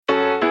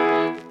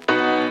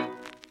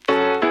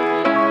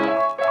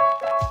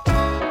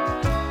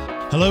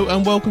Hello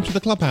and welcome to the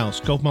Clubhouse,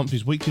 Golf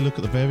Monthly's weekly look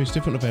at the various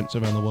different events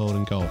around the world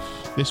in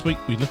golf. This week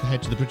we look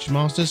ahead to the British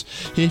Masters,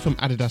 hear from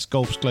Adidas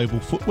Golf's Global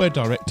Footwear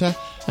Director,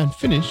 and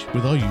finish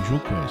with our usual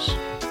quiz.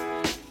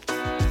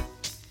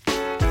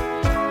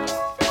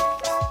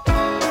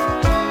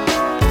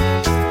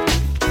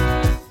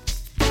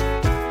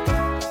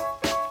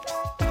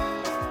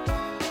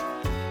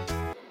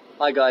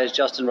 Hi guys,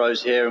 Justin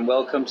Rose here and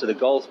welcome to the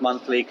Golf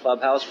Monthly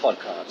Clubhouse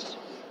Podcast.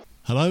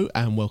 Hello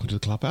and welcome to the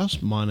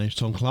Clubhouse. My name's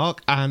Tom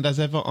Clark and as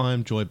ever I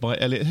am joined by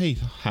Elliot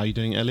Heath. How are you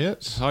doing,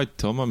 Elliot? Hi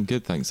Tom, I'm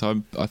good thanks. I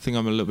think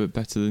I'm a little bit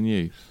better than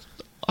you.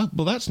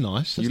 Well, that's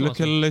nice. You look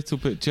a little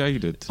bit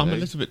jaded today. I'm a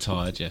little bit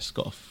tired, yes.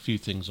 Got a few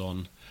things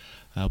on.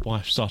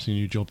 Wife starting a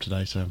new job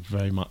today, so I'm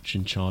very much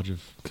in charge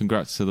of...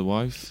 Congrats to the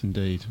wife.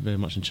 Indeed, very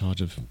much in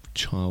charge of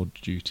child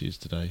duties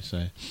today, so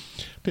a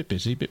bit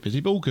busy, but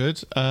all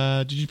good.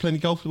 Did you play any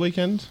golf for the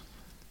weekend?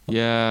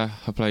 Yeah,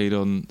 I played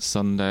on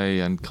Sunday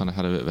and kind of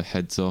had a bit of a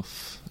heads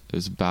off. It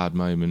was a bad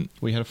moment.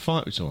 We had a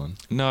fight with someone?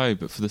 No,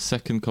 but for the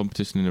second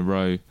competition in a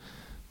row,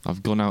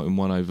 I've gone out in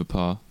 1 over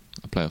par.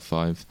 I play a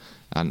 5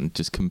 and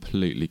just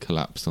completely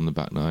collapsed on the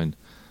back 9.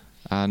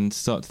 And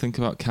start to think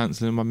about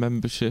cancelling my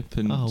membership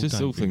and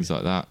just all things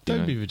like that.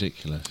 Don't be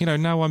ridiculous. You know,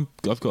 now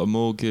I've got a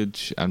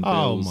mortgage and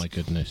bills. Oh my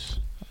goodness!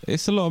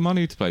 It's a lot of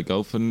money to play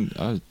golf, and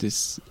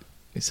it's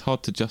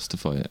hard to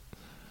justify it.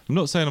 I'm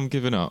not saying I'm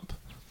giving up.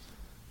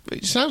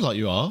 It sounds like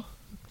you are.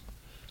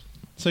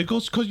 So,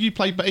 because you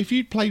played, but if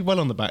you played well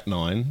on the back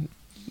 9,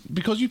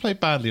 because you played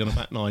badly on the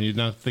back 9, you're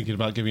now thinking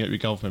about giving up your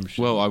golf membership.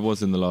 Well, I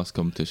was in the last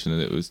competition, and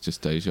it was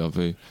just deja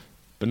vu.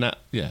 But now,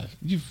 yeah,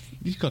 you've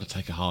got to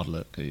take a hard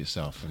look at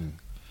yourself. And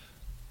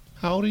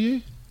how old are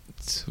you?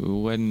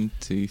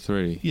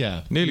 23.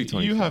 Yeah, nearly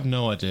 20. You have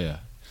no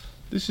idea.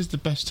 This is the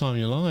best time of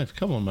your life.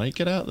 Come on, mate,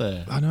 get out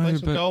there. I know, play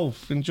some but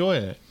golf, enjoy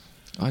it.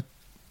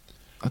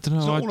 I don't know.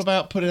 It's not all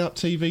about putting up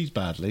TVs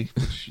badly,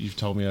 which you've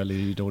told me earlier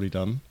you'd already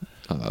done.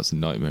 Oh, that's a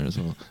nightmare as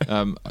well.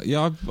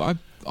 Yeah,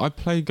 I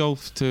play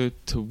golf to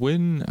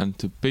win and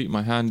to beat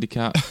my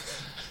handicap.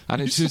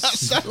 And it's just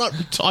sound like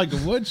Tiger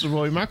Woods or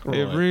Roy McIlroy.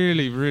 It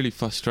really, really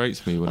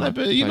frustrates me when I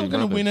but play you're not going to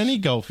rubbish. win any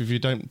golf if you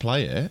don't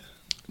play it.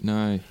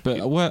 No,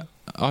 but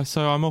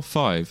so I'm off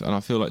 5, and I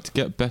feel like to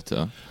get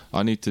better,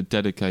 I need to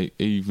dedicate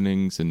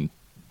evenings and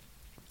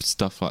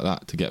stuff like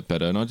that to get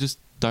better, and I just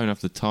don't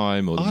have the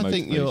time or the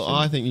motivation.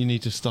 I think you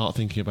need to start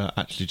thinking about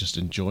actually just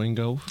enjoying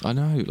golf. I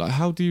know. Like,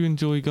 how do you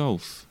enjoy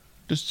golf?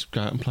 Just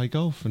go out and play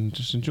golf and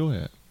just enjoy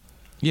it.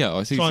 Yeah,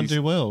 it's try and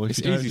do well. It's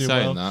easy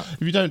saying that.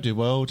 If you don't do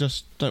well,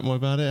 just don't worry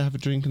about it. Have a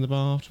drink in the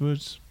bar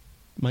afterwards.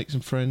 Make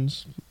some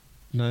friends.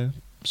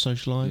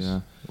 Socialise.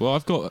 Yeah. Well,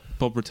 I've got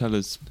Bob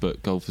Rotella's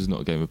book, Golf is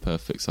Not a Game of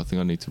Perfects. I think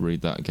I need to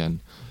read that again.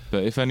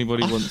 But if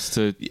anybody wants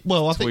to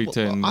tweet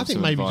in I think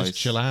maybe advice, just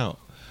chill out.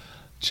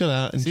 Chill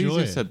out, enjoy it. It's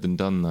easier said than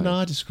done, though. No,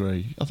 I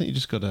disagree. I think you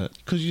just got to...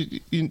 Because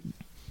you,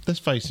 let's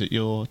face it,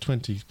 you're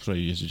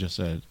 23, as you just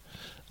said,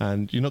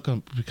 and you're not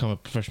going to become a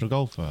professional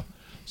golfer.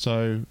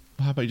 So...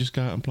 How about you just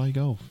go out and play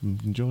golf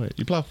and enjoy it?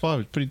 You play a 5,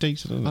 it's pretty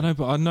decent, isn't it? I know,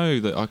 but I know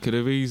that I could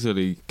have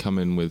easily come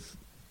in with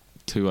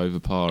 2 over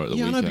par at the weekend.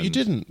 Yeah, I know, but you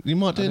didn't. You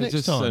might do it next time.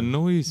 It just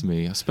annoys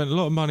me. I spent a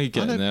lot of money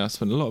getting there. I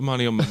spent a lot of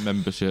money on my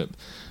membership.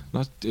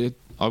 And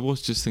I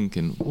was just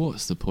thinking,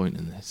 what's the point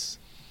in this?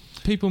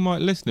 People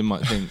listening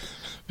might think,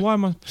 why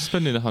am I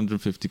spending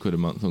 150 quid a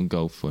month on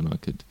golf when I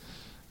could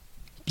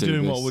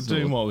doing what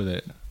with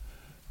it?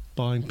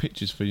 Buying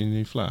pictures for your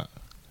new flat?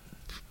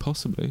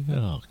 Possibly. Yeah.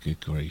 Oh, good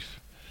grief.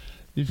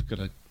 You've got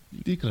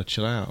to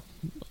chill out.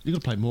 You've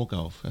got to play more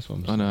golf. That's what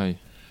I'm saying. I know.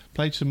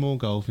 Play some more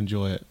golf,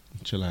 enjoy it,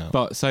 chill out.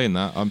 But saying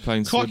that, I'm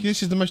playing... Crikey,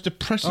 this is the most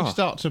depressing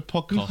start to a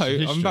podcast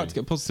in history. I'm about to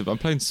get positive. I'm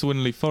playing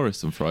Swinley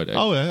Forest on Friday.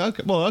 Oh, yeah.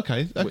 Okay. Well,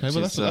 okay. Well,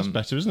 that's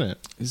better, isn't it?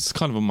 It's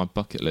kind of on my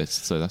bucket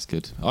list, so that's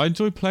good. I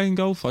enjoy playing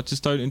golf. I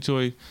just don't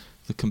enjoy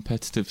the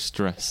competitive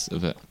stress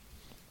of it.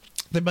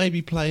 They may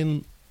be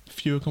playing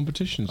fewer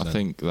competitions, I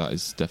think that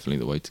is definitely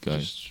the way to go.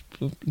 Just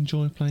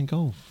enjoy playing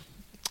golf.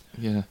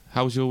 Yeah.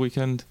 How was your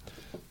weekend?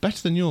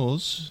 Better than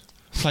yours.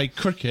 Played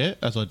cricket,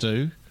 as I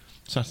do,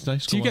 Saturday.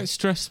 Do you get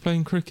stressed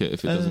playing cricket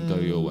if it doesn't go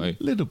your way?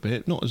 A little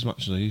bit, not as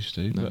much as I used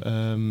to. No.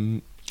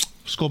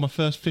 But scored my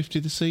first 50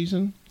 this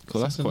season.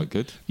 Cool, that's quite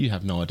good. You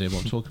have no idea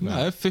what I'm talking about.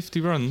 No, 50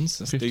 runs.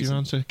 That's 50 decent.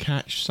 runs to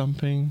catch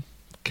something.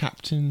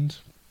 Captained.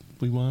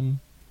 We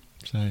won.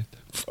 So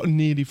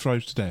nearly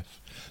froze to death.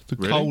 The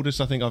coldest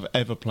I think I've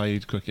ever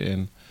played cricket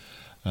in.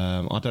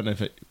 I don't know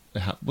if it...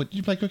 What, did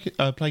you play cricket?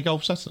 Play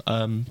golf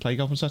Saturday? Play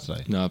golf on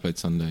Saturday? No, I played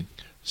Sunday.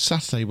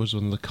 Saturday was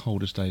one of the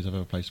coldest days I've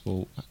ever played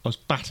sport. I was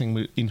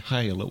batting in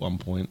hail at one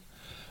point,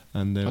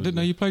 and I didn't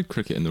know you played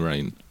cricket in the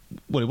rain.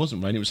 Well, it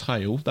wasn't rain; it was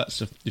hail. That's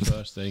the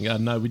first thing.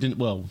 No, we didn't.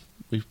 Well,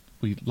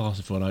 we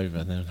lasted for an over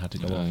and then had to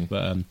go off.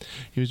 But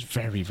it was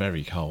very,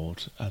 very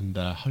cold, and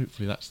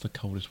hopefully that's the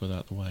coldest weather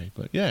out the way.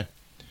 But yeah,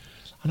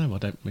 I know I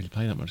don't really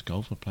play that much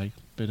golf. I play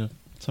a bit of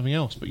something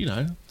else, but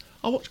I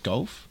watch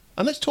golf,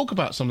 and let's talk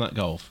about some of that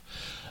golf.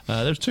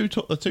 There was two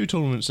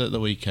tournaments at the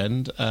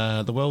weekend,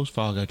 the Wells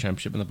Fargo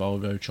Championship and the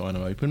Volvo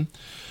China Open.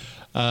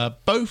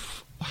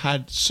 Both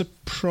had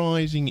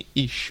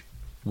surprising-ish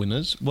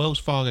winners. Wells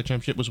Fargo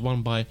Championship was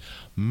won by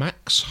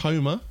Max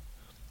Homa.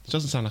 It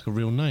doesn't sound like a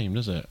real name,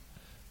 does it?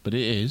 But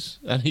it is.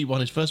 And he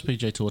won his first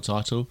PGA Tour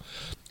title.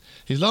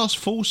 His last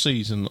full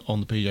season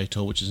on the PGA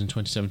Tour, which is in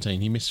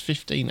 2017, he missed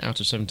 15 out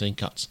of 17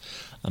 cuts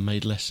and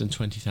made less than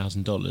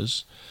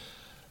 $20,000.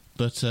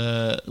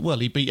 But,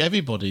 he beat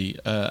everybody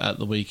at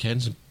the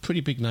weekend. Some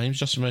pretty big names.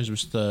 Justin Rose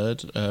was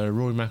third.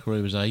 Rory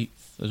McIlroy was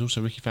eighth. There's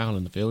also Ricky Fowler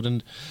in the field.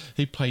 And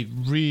he played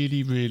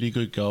really, really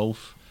good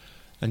golf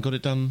and got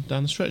it done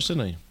down the stretch,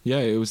 didn't he? Yeah,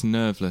 it was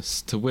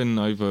nerveless. To win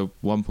over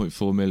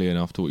 1.4 million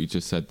after what you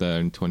just said there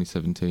in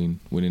 2017,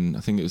 winning, I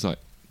think it was like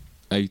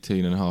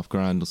 18.5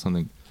 grand or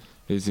something,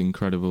 is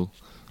incredible.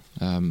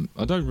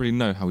 I don't really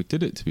know how he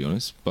did it, to be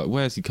honest, but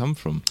where's he come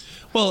from?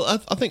 Well,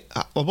 I think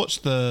I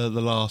watched the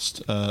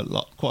last,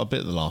 quite a bit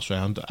of the last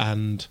round,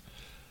 and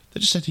they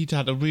just said he'd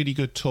had a really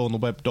good tour on the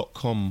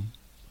web.com.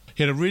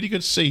 He had a really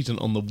good season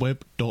on the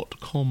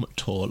web.com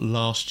tour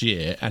last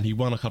year, and he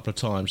won a couple of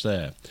times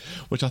there,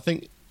 which I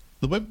think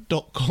the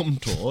web.com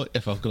tour,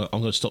 if I'm going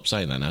to stop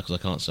saying that now because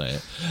I can't say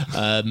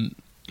it,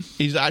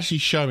 is actually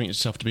showing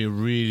itself to be a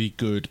really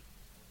good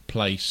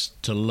place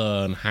to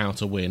learn how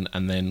to win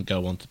and then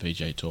go on to the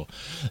PGA Tour.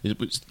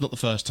 It's not the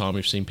first time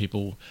we've seen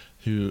people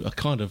who are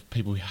kind of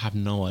people we have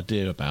no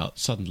idea about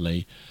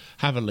suddenly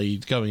have a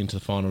lead going into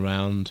the final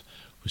round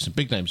with some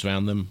big names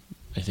around them.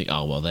 They think,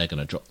 oh well, they're going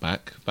to drop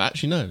back, but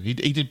actually no, he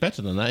did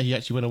better than that. He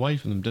actually went away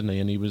from them, didn't he?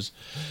 And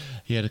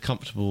he had a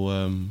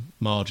comfortable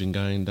margin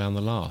going down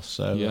the last.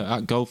 So yeah,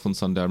 at golf on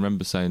Sunday, I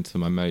remember saying to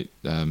my mate,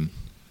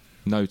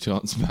 no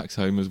chance Max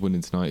Homer's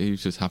winning tonight. He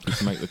was just happy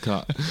to make the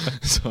cut.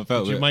 So I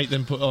felt. Did you make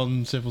them put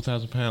on several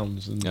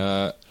 £1,000s? And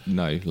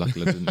no,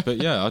 luckily I didn't. But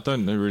yeah, I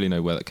don't really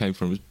know where that came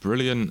from. It was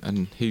brilliant,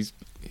 and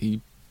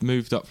he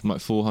moved up from like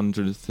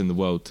 400th in the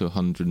world to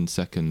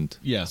 102nd.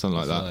 Yeah, something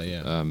like that.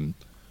 Yeah.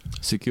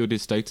 Secured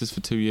his status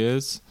for 2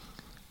 years.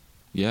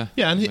 Yeah.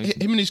 Yeah, and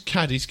him and his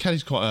caddy's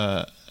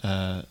quite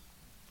a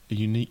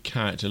unique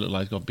character. Looked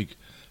like he's got a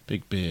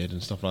big beard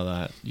and stuff like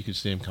that. You could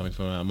see him coming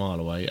from a mile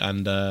away,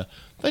 and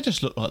they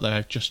just looked like they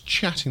were just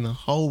chatting the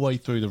whole way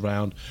through the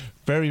round,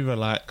 very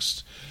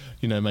relaxed,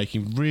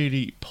 making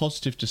really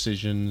positive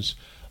decisions.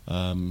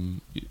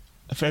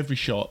 For every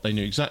shot, they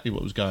knew exactly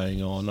what was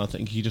going on. I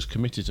think he just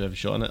committed to every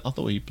shot, and I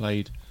thought he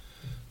played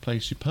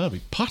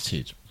superbly.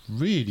 Putted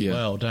really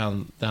well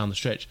down the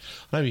stretch.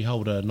 I know he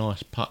held a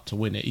nice putt to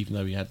win it, even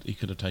though he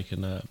could have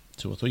taken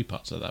 2 or 3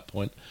 putts at that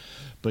point.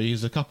 But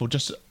he's a couple.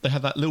 They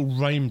had that little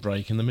rain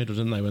break in the middle,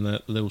 didn't they, when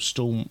that little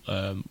storm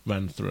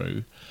ran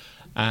through,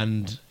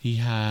 and he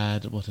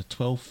had a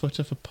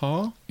 12-footer for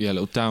par. Yeah, a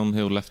little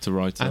downhill left to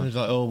right. And he was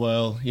like, oh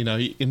well,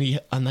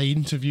 and they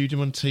interviewed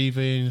him on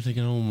TV, and you're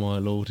thinking, oh my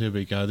lord, here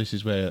we go. This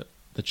is where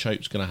the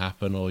choke's going to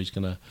happen, or he's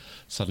going to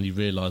suddenly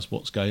realise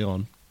what's going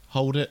on.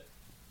 Hold it.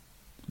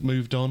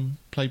 Moved on,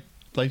 played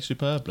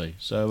superbly.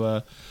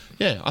 So,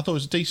 I thought it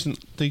was a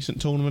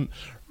decent tournament.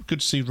 Good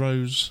to see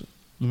Rose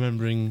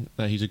remembering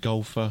that he's a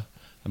golfer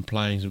and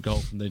playing some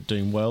golf, and they're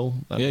doing well.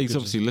 He's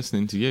obviously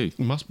listening to you.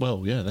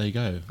 There you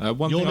go.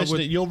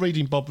 You're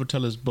reading Bob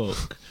Rotella's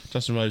book.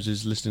 Justin Rose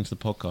is listening to the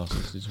podcast.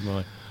 This is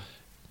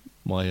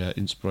my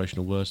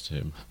inspirational words to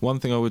him. One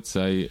thing I would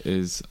say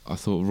is I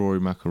thought Rory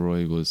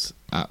McIlroy was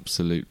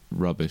absolute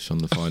rubbish on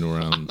the final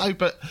round. No,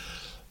 but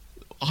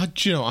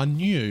I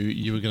knew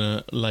you were going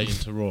to lay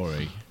into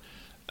Rory,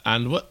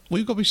 and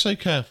we've got to be so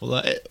careful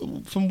that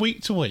from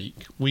week to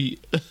week we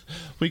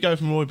go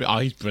from Rory. Oh,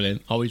 he's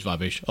brilliant. Oh, he's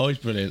rubbish. Oh, he's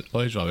brilliant. Oh,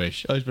 he's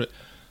rubbish. Oh, he's brilliant.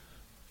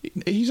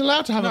 He's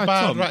allowed to have a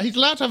bad round. He's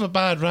allowed to have a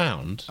bad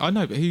round. I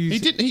know, but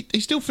he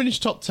still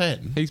finished top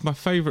 10. He's my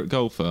favourite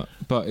golfer,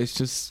 but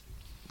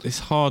it's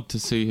hard to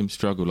see him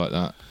struggle like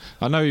that.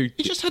 I know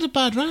he just had a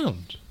bad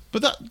round.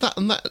 But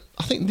that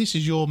I think this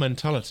is your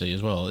mentality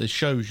as well. It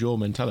shows your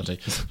mentality.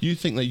 You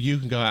think that you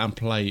can go out and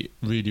play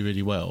really,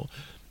 really well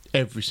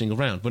every single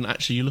round, when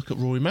actually you look at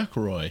Rory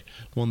McIlroy,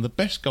 one of the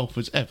best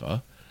golfers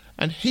ever,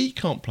 and he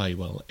can't play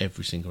well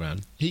every single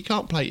round. He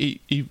can't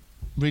play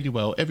really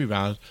well every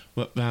round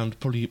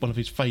probably one of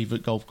his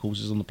favourite golf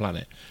courses on the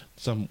planet,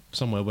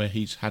 somewhere where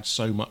he's had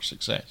so much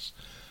success.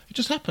 It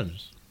just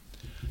happens.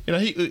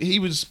 He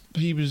was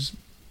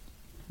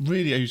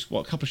really, he was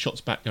a couple of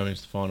shots back going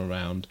into the final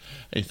round,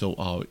 and he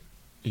thought,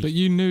 but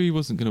you knew he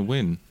wasn't going to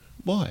win.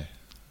 Why?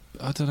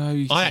 I don't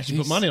know. I actually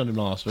put money on him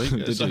last week.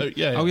 Did you?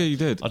 Yeah. Oh yeah, you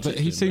did. But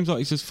he seems like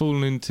he's just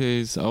fallen into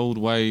his old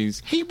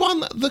ways. He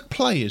won the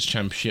Players'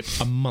 Championship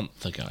a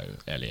month ago,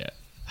 Elliot.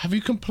 Have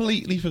you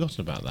completely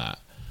forgotten about that?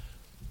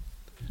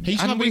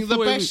 He's having the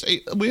best.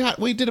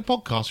 We did a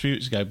podcast a few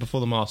weeks ago before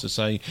the Masters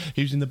saying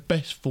he was in the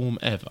best form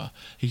ever.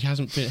 He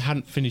hadn't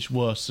finished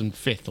worse than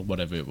 5th or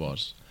whatever it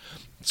was.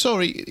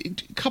 Sorry,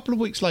 a couple of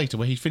weeks later,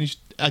 where he finished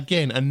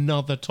again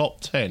another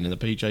top 10 in the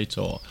PGA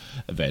Tour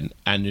event,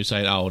 and you're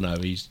saying, "Oh no,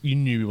 you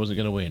knew he wasn't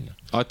going to win."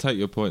 I take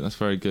your point. That's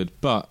very good,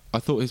 but I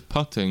thought his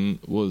putting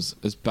was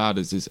as bad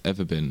as it's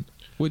ever been,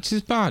 which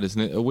is bad,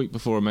 isn't it? A week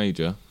before a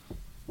major.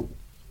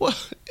 Well,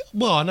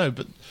 I know,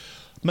 but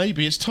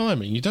maybe it's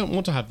timing. You don't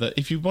want to have that.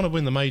 If you want to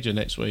win the major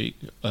next week,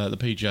 the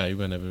PGA,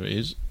 whenever it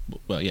is,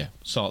 well, yeah,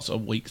 starts a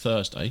week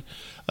Thursday.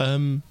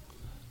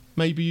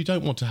 Maybe you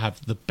don't want to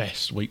have the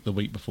best week the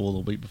week before, the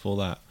week before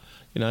that.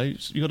 You know,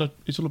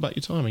 it's all about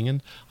your timing,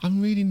 and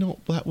I'm really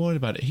not that worried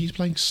about it. He's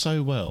playing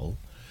so well.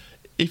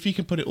 If he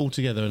can put it all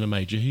together in a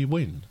major, he'll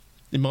win.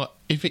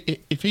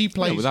 If he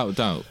plays, without a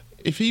doubt,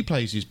 if he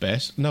plays his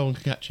best, no one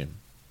can catch him.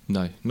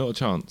 No, not a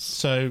chance.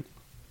 So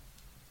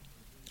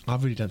I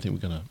really don't think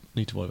we're going to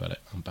need to worry about it.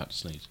 I'm about to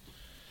sneeze.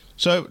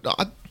 So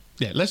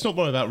let's not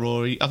worry about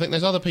Rory. I think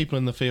there's other people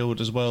in the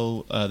field as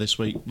well this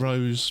week.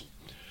 Rose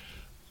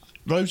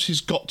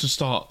has got to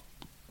start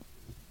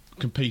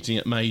competing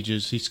at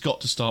majors. He's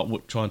got to start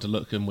trying to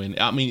look and win.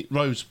 I mean,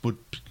 Rose would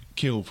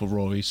kill for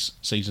Rory's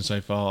season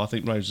so far. I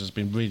think Rose has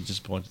been really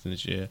disappointed in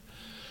this year.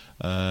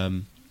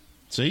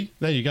 See,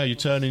 there you go. You're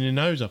turning your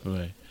nose up at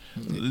me.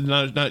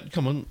 No,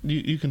 come on.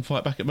 You can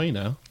fight back at me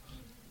now.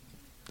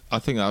 I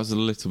think that was a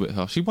little bit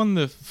harsh. He won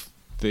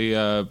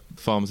the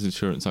Farmers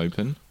Insurance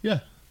Open.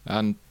 Yeah,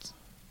 and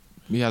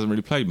he hasn't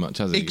really played much,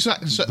 has he?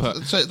 Exactly. So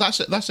that's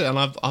it. That's it. And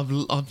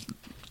I've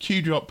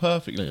queued you up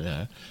perfectly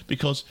there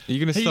because. Are you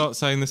going to start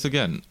saying this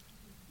again?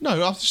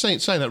 No, after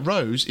saying that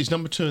Rose is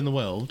number 2 in the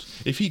world.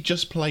 If he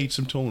just played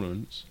some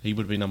tournaments, he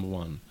would be number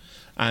 1.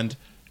 And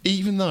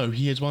even though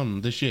he has won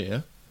this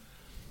year,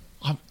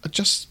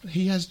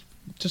 he has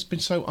just been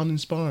so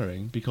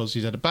uninspiring because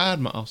he's had a bad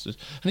Masters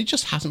and he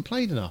just hasn't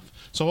played enough.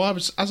 So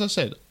as I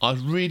said, I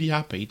was really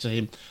happy to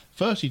him,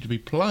 firstly to be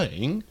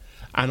playing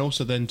and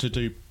also then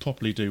to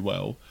properly do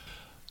well.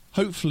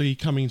 Hopefully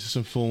coming into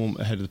some form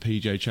ahead of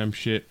the PGA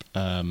Championship.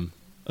 A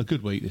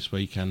good week this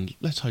week, and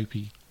let's hope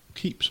he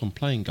keeps on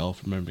playing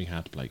golf, remembering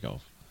how to play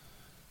golf.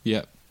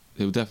 Yeah,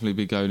 he'll definitely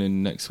be going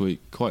in next week,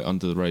 quite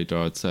under the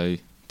radar, I'd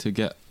say, to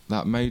get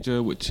that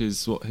major, which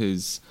is what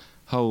his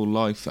whole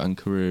life and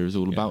career is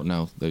all about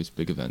now, those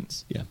big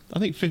events. Yeah, I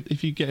think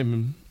if you get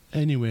him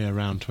anywhere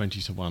around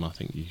 20 to 1, I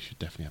think you should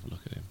definitely have a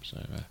look at him.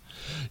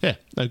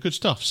 So, good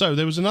stuff. So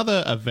there was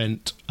another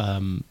event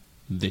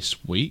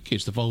this week.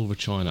 It's the Volvo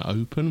China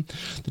Open.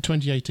 The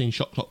 2018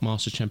 Shot Clock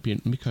Masters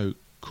champion Mikko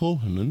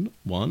Korhonen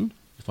won,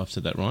 if I've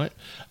said that right.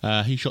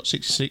 He shot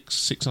 66,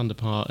 6 under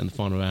par in the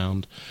final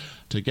round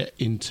to get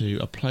into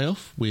a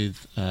playoff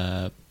with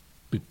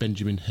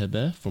Benjamin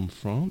Herbert from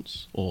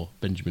France, or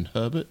Benjamin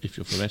Herbert if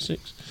you're from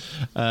Essex,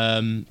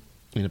 in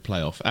a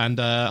playoff. And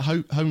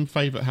home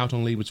favourite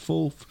Houghton Lee was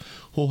 4th.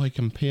 Jorge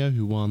Campillo,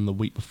 who won the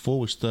week before,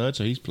 was 3rd,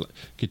 so he's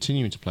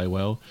continuing to play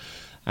well.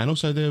 And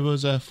also there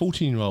was a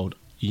 14-year-old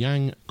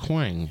Yang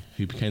Kwang,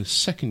 who became the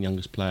 2nd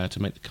youngest player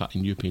to make the cut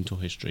in European Tour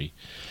history.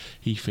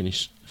 He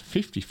finished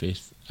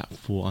 55th at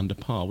 4 under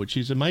par, which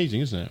is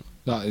amazing, isn't it?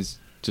 That is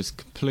just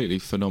completely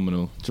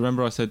phenomenal. Do you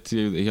remember I said to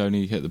you that he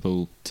only hit the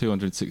ball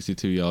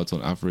 262 yards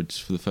on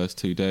average for the first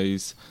 2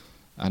 days,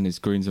 and his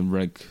greens and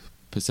reg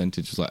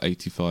percentage was like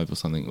 85 or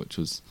something, which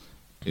was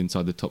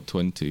inside the top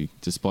 20,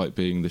 despite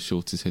being the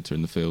shortest hitter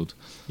in the field.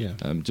 Yeah.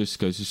 Just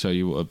goes to show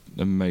you what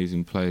an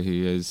amazing player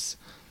he is,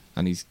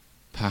 and he's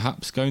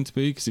perhaps going to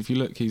be, because if you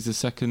look, he's the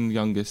 2nd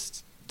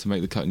youngest to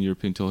make the cut in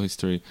European Tour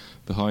history,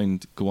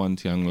 behind Guan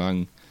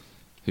Tianlang,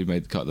 who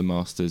made the cut at the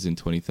Masters in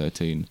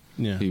 2013.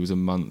 Yeah. He was a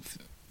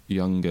month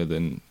younger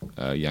than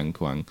Yang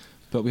Kwang,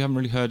 but we haven't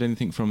really heard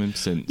anything from him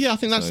since. Yeah, I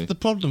think that's the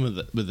problem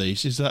with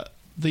these, is that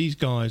these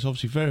guys,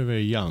 obviously very,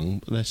 very young,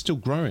 but they're still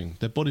growing.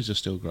 Their bodies are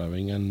still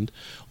growing, and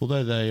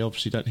although they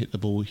obviously don't hit the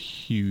ball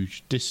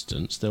huge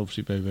distance, they're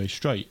obviously very, very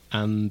straight.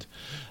 And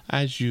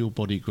as your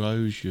body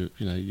grows,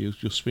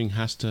 your swing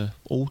has to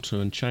alter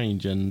and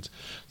change. And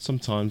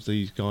sometimes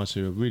these guys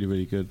who are really,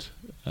 really good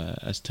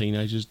as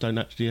teenagers don't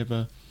actually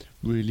ever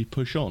really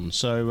push on.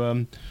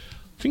 So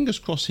fingers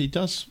crossed he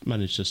does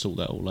manage to sort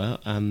that all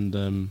out,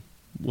 and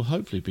we'll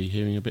hopefully be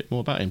hearing a bit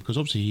more about him, because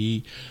obviously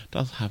he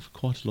does have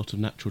quite a lot of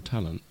natural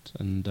talent.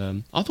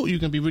 And I thought you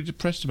were going to be really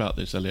depressed about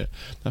this, Elliot.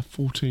 That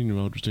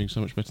 14-year-old was doing so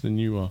much better than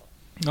you are.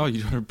 Oh,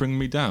 you're going to bring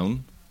me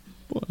down?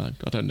 Well,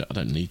 I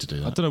don't need to do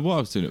that. I don't know what I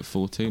was doing at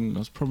 14. I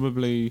was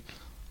probably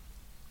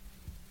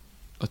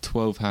a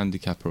 12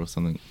 handicapper or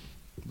something,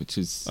 which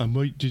is... And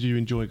did you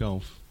enjoy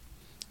golf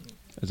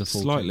as a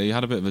 14? Slightly.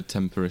 Had a bit of a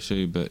temper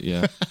issue, but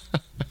yeah.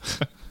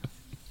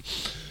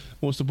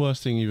 What's the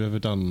worst thing you've ever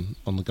done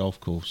on the golf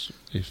course,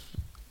 if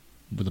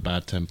with a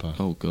bad temper?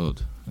 Oh,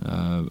 God.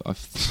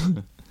 I've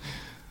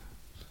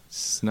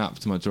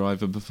snapped my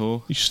driver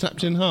before. You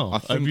snapped in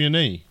half over your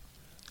knee?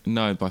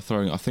 No, by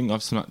throwing. I think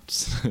I've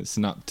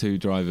snapped 2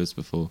 drivers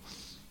before.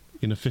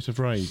 In a fit of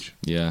rage?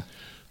 Yeah.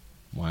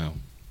 Wow.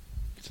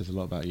 It says a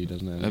lot about you,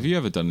 doesn't it? Have you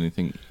ever done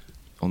anything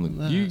on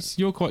the...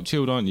 You're quite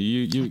chilled, aren't you?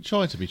 You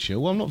try to be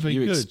chill. Well, I'm not very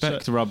good. You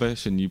expect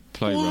rubbish and you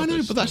play rubbish. I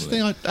know, but that's the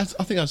thing I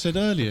think I said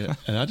earlier.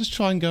 I just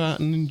try and go out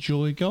and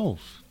enjoy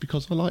golf,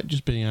 because I like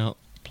just being out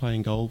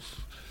playing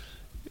golf.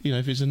 You know,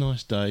 if it's a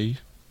nice day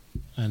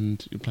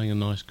and you're playing a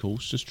nice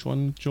course, just try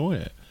and enjoy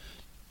it.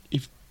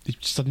 If you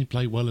suddenly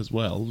play well as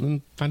well,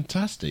 then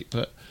fantastic.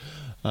 But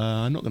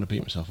I'm not going to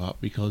beat myself up,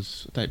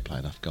 because I don't play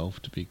enough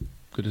golf to be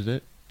good at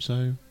it.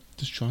 So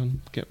just try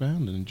and get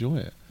round and enjoy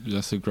it.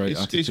 That's a great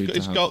attitude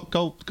to have.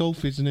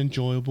 Golf is an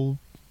enjoyable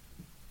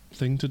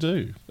thing to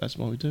do. That's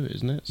why we do it,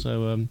 isn't it?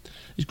 So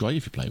it's great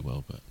if you play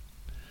well, but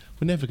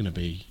we're never going to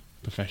be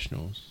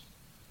professionals.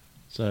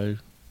 So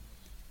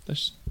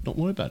let's not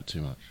worry about it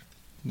too much.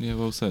 Yeah,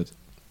 well said.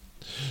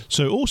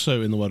 So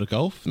also in the world of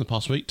golf, in the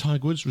past week,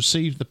 Tiger Woods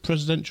received the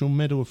Presidential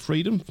Medal of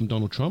Freedom from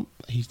Donald Trump.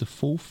 He's the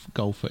 4th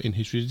golfer in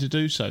history to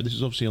do so. This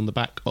is obviously on the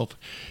back of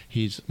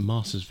his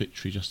Masters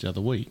victory just the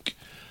other week.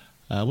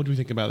 What do we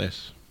think about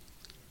this?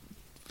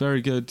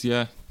 Very good,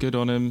 yeah. Good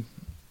on him.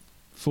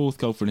 4th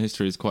golfer in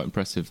history is quite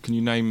impressive. Can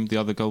you name the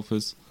other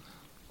golfers?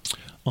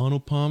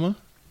 Arnold Palmer.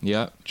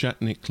 Yeah.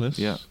 Jack Nicklaus.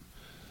 Yeah.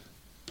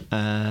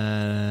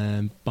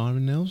 And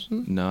Byron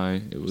Nelson? No,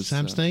 it was...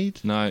 Sam Snead?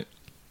 No,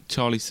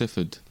 Charlie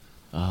Sifford.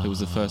 It was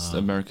the first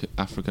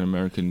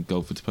African-American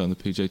golfer to play on the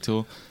PGA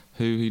Tour,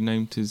 who he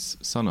named his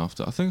son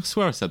after. I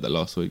swear I said that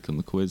last week on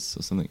the quiz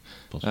or something.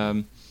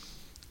 But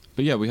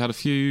yeah, we had a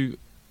few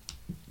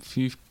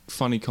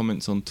funny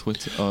comments on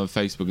Twitter,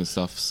 Facebook and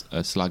stuff,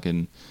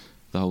 slagging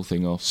the whole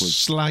thing off. With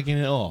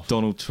slagging it off.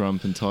 Donald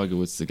Trump and Tiger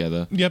Woods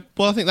together. Yeah,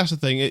 well, I think that's the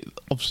thing.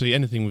 Obviously,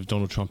 anything with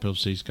Donald Trump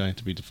obviously is going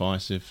to be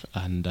divisive,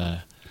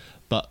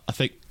 but I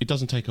think it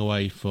doesn't take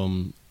away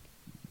from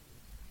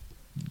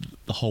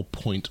the whole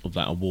point of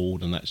that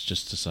award, and that's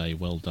just to say,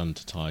 well done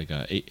to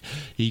Tiger.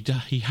 He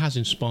has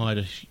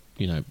inspired,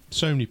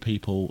 so many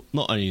people,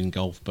 not only in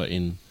golf but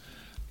in,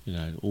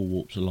 all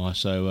walks of life.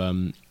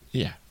 So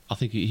yeah, I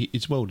think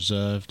it's well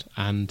deserved,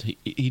 and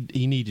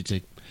he needed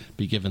to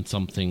be given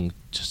something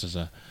just as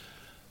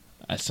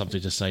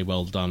something to say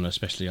well done,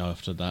 especially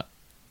after that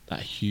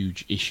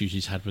huge issues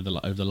he's had with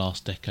over the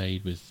last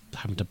decade, with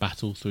having to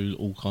battle through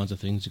all kinds of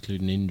things,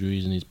 including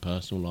injuries in his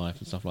personal life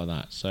and stuff like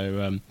that.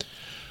 So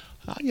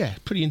yeah,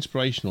 pretty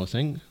inspirational, I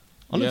think.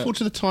 I look forward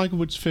to the Tiger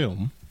Woods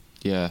film.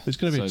 Yeah, there's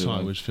going to be a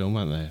Tiger Woods film,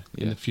 aren't there,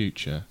 in the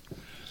future?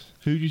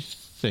 Who do you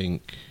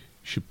think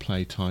should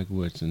play Tiger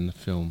Woods in the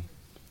film?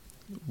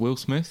 Will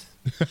Smith.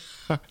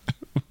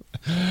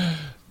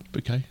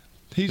 Okay.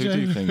 Who do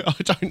you think? I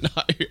don't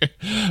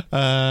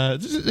know.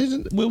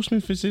 Isn't Will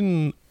Smith is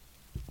in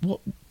what?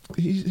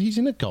 He's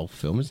in a golf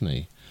film, isn't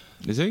he?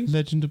 Is he?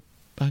 Legend of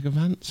Bag of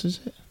Ants,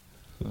 is it?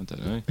 I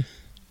don't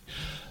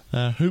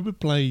know. Who would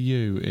play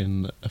you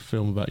in a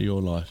film about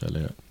your life,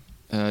 Elliot?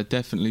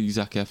 Definitely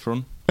Zac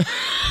Efron.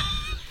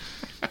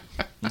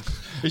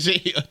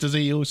 Does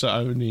he also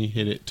only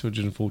hit it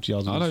 240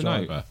 yards? I don't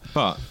know,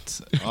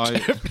 but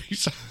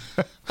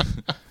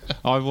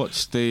I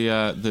watched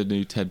the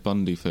new Ted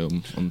Bundy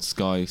film on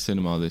Sky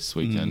Cinema this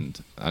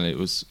weekend, and it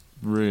was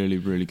really,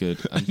 really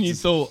good. And you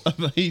thought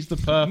he's the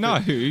perfect? No,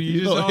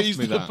 you just asked he's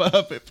me that. The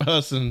perfect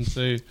person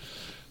to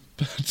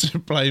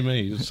play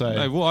me. So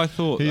no, what I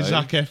thought. He's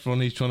Zac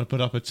Efron. He's trying to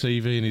put up a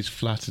TV in his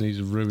flat, and he's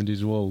ruined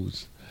his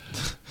walls.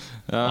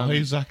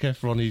 He's Zac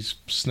Efron. He's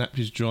snapped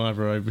his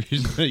driver over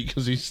his knee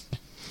because he's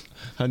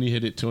only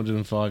hit it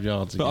 205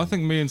 yards. But I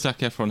think me and Zac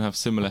Efron have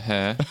similar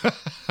hair,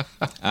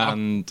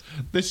 and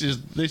this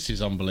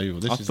is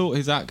unbelievable. I thought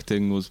his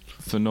acting was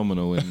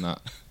phenomenal in that.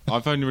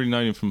 I've only really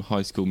known him from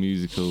High School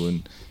Musical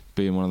and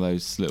being one of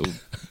those little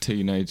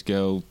teenage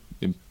girl.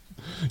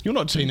 You're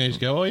not a teenage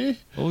girl, are you?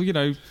 Well,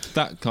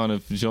 that kind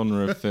of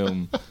genre of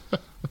film.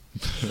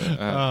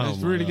 It's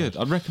really good.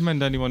 I'd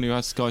recommend anyone who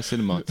has Sky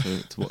Cinema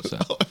to watch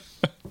that.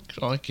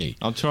 Crikey.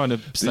 I'm trying to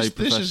stay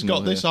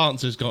professional. This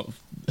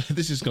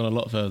has gone a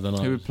lot further than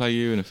I. Who would play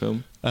you in a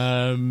film?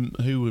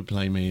 Who would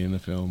play me in a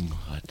film?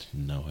 I had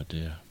no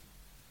idea.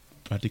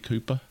 Bradley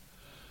Cooper?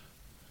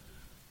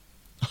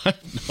 I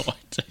have no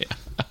idea.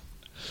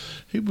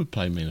 Who would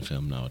play me in a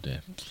film? No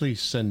idea.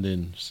 Please send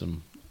in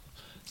some.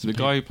 The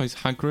guy who plays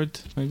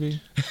Hagrid, maybe?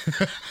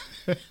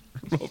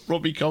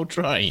 Robbie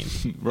Coltrane.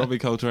 Robbie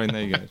Coltrane,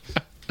 there you go.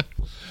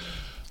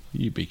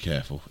 You be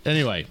careful.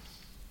 Anyway,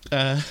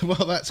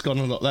 well, that's gone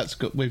a lot.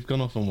 We've gone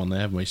off on one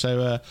there, haven't we?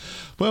 So,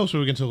 what else were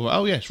we going to talk about?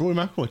 Oh, yes, Rory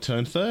McIlroy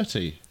turned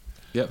 30.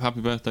 Yep,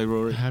 happy birthday,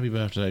 Rory. Happy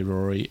birthday,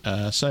 Rory.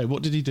 So,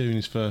 what did he do in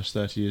his first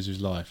 30 years of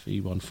his life?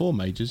 He won 4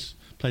 majors,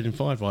 played in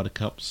 5 Ryder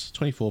Cups,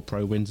 24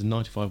 pro wins, and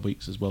 95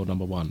 weeks as world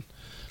number 1.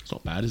 It's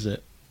not bad, is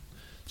it?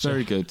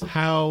 Very good.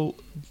 How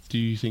do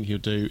you think he'll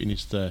do in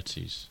his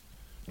 30s?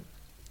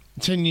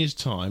 10 years'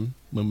 time,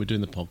 when we're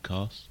doing the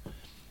podcast,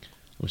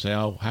 we'll say,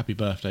 oh, happy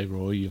birthday,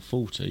 Roy, you're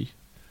 40.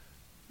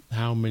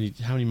 How many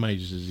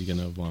majors is he going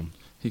to have won?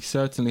 He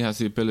certainly has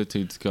the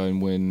ability to go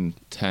and win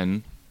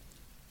 10.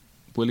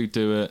 Will he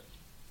do it?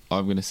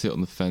 I'm going to sit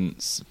on the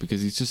fence,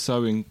 because he's just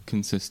so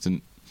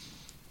inconsistent.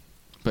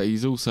 But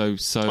he's also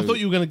so... I thought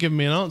you were going to give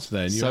me an answer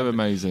there. So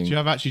amazing. So you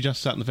have actually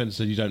just sat on the fence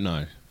and said you don't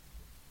know?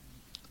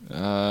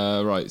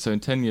 Right, so in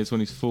 10 years when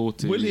he's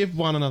 40... Will he have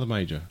won another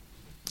major?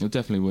 He'll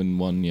definitely win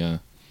 1, yeah.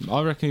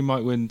 I reckon he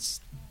might win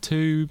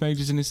 2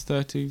 majors in his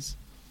 30s.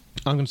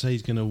 I'm going to say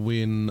he's going to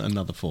win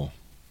another 4.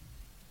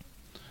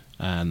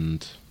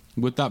 And...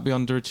 Would that be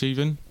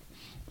underachieving?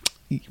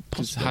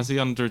 Possibly. Has he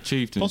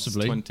underachieved in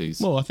Possibly. his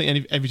 20s? Well, I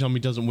think every time he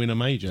doesn't win a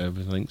major,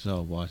 everyone thinks,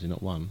 oh, why has he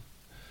not won?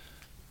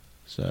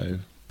 So...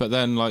 But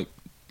then, like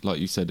like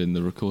you said in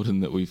the recording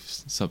that we've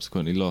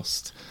subsequently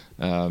lost,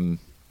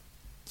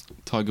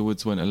 Tiger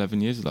Woods went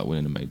 11 years without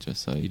winning a major.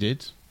 So he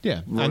did.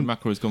 Yeah. Rory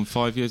McIlroy's gone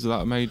 5 years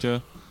without a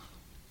major.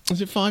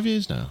 Is it 5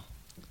 years now?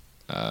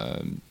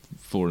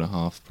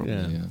 4.5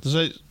 probably.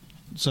 Yeah.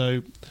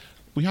 So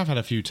we have had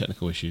a few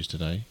technical issues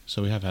today.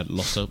 So we have had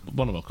lost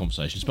one of our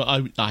conversations.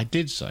 But I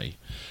did say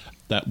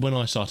that when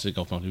I started at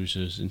Golf Monthly, which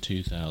was in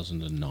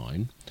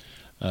 2009,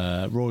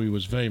 Rory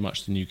was very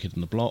much the new kid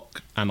on the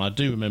block, and I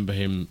do remember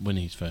him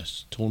winning his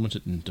first tournament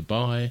in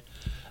Dubai.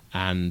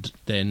 And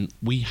then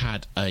we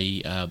had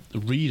a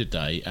reader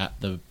day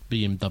at the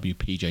BMW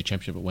PGA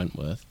Championship at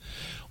Wentworth,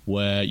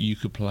 where you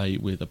could play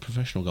with a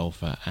professional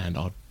golfer and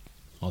our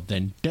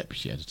then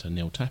deputy editor,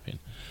 Neil Tappin.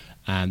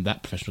 And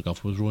that professional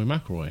golfer was Rory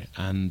McIlroy.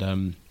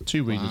 And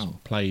two readers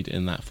played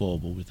in that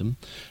 4-ball with them.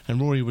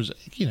 And Rory was,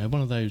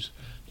 one of those...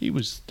 He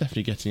was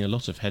definitely getting a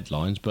lot of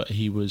headlines, but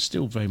he was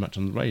still very much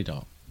on the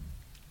radar.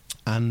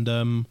 And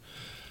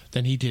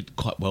then he did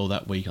quite well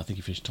that week. I think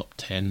he finished top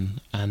 10.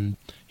 And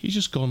he's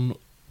just gone...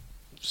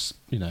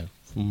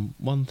 from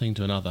one thing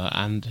to another,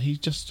 and he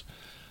just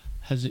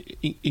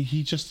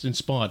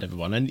inspired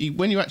everyone. And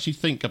when you actually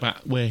think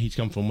about where he's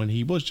come from, when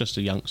he was just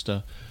a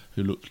youngster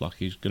who looked like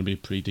he's going to be a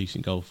pretty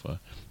decent golfer,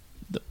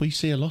 we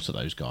see a lot of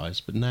those guys,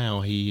 but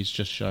now he's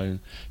just shown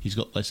he's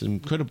got this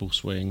incredible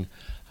swing,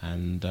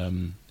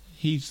 and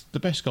he's the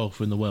best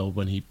golfer in the world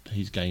when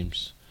his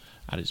game's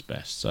at its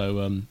best.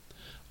 So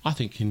I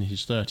think in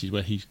his 30s,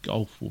 where his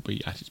golf will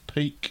be at its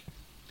peak,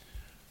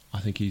 I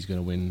think he's going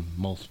to win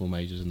multiple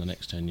majors in the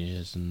next 10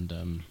 years, and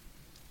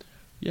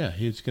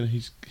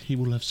he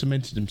will have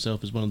cemented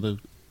himself as one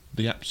of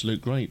the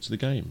absolute greats of the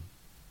game.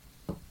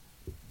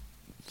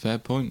 Fair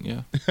point,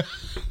 yeah.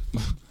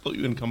 Thought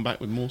you were going to come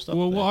back with more stuff.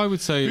 Well, what I would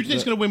say, who do you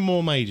think's going to win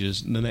more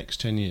majors in the next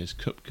 10 years,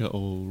 Koepka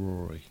or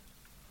Rory,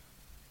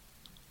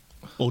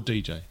 or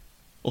DJ,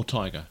 or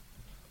Tiger?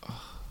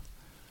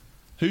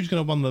 Who's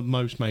going to win the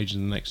most majors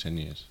in the next 10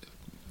 years?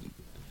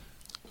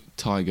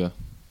 Tiger.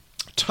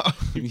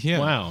 Yeah.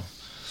 Wow.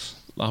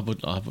 I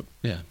would.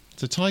 Yeah.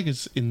 So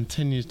Tiger's in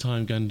 10 years'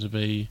 time going to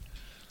be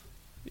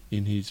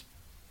in his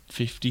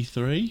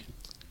 53.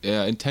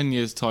 Yeah, in 10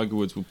 years, Tiger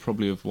Woods will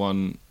probably have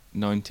won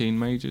 19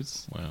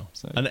 majors. Wow.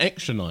 So. An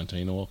extra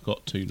 19, or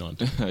got 2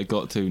 19?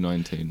 Got 2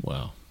 19.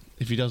 Wow.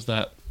 If he does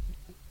that,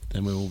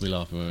 then we'll all be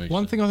laughing.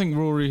 One thing I think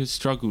Rory has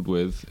struggled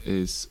with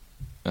is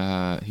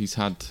he's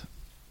had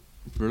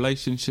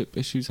relationship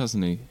issues,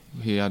 hasn't he?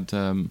 He had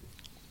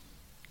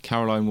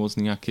Caroline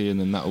Wozniacki, and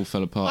then that all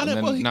fell apart.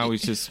 And then now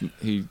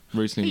he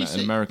recently met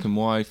an American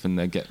wife, and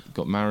they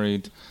got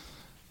married.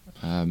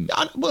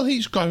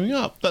 He's growing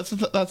up. That's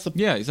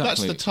exactly.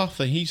 That's the tough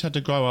thing. He's had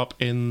to grow up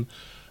in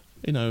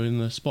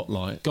the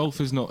spotlight. Golf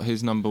is not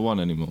his number one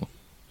anymore.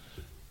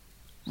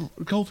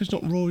 Golf is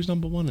not Rory's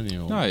number one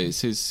anymore. No,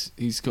 it's his.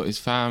 He's got his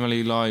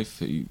family life.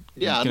 He's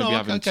going to be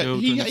having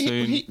children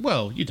soon.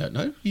 Well, you don't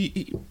know.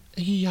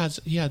 He has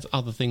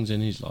other things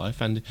in his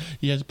life, and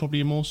he has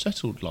probably a more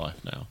settled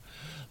life now.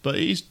 But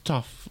it is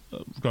tough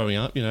growing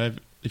up.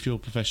 If you're a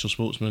professional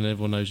sportsman,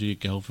 everyone knows who your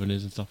girlfriend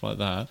is and stuff like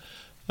that.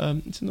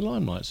 It's in the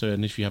limelight. So,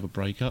 and if you have a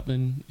breakup,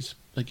 then it's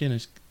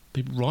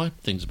people write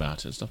things about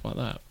it and stuff like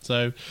that.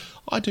 So,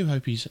 I do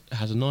hope he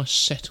has a nice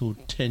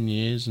settled 10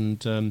 years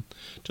and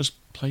just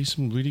plays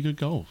some really good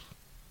golf.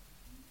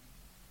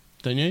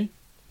 Don't you?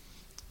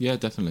 Yeah,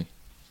 definitely.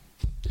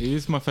 He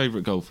is my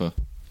favourite golfer.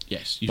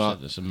 Yes, you've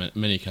said this on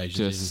many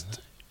occasions.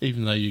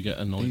 Even though you get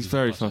annoyed. He's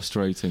very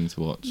frustrating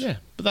to watch. Yeah,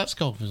 but that's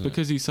golf, isn't it?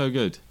 Because he's so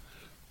good.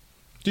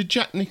 Did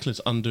Jack Nicklaus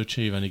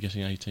underachieve only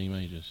getting 18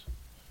 majors?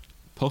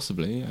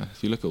 Possibly, yeah.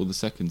 If you look at all the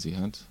seconds he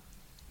had.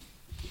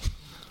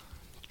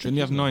 Didn't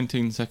you have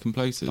 19 second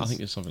places? I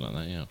think it's something like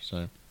that, yeah.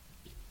 So,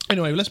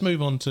 anyway, let's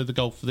move on to the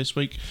golf for this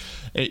week.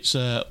 It's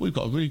we've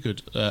got a really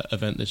good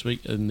event this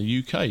week in the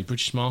UK,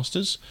 British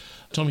Masters.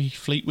 Tommy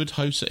Fleetwood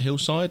hosts at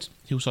Hillside.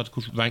 Hillside, of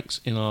course,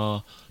 ranks in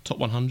our top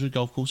 100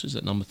 golf courses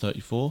at number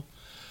 34.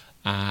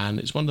 And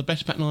it's one of the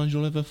best back nines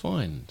you'll ever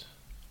find.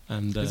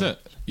 And is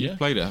it? You've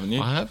played it, haven't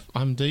you? I have,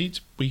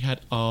 indeed. We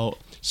had our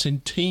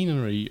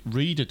centenary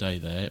reader day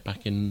there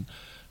back in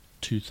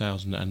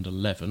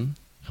 2011,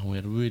 and we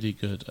had a really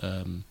good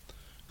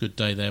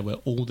day there where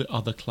all the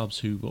other clubs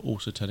who were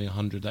also turning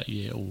 100 that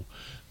year all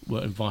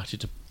were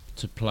invited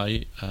to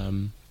play.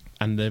 And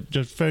they're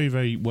just very,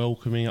 very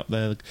welcoming up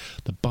there.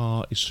 The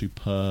bar is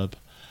superb.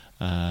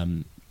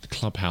 The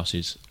clubhouse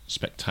is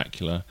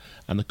spectacular,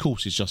 and the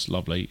course is just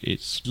lovely.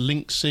 It's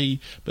linksy,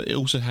 but it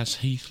also has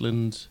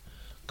heathland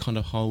kind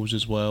of holes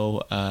as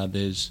well.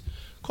 There's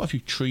quite a few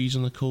trees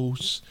on the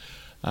course.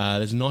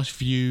 There's a nice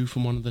view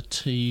from one of the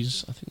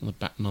tees, I think on the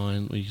back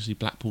nine, where you can see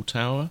Blackpool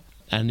Tower,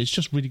 and it's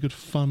just really good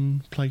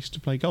fun place to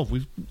play golf.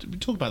 We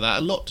talked about that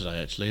a lot today,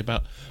 actually,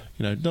 about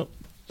not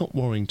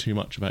worrying too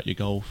much about your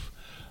golf,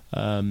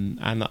 and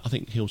I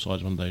think Hillside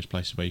is one of those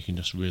places where you can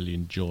just really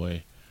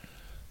enjoy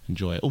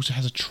it. Also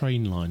has a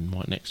train line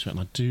right next to it, and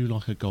I do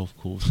like a golf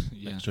course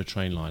next to a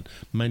train line,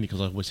 mainly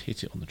because I always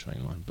hit it on the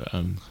train line. But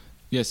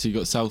so you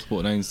got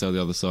Southport and Ainsdale the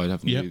other side,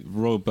 haven't you?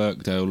 Royal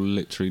Birkdale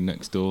literally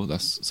next door.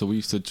 So we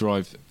used to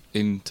drive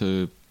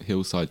into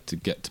Hillside to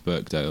get to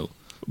Birkdale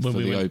for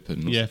the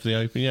Open. Yeah, for the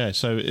Open, yeah.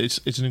 So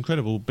it's an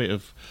incredible bit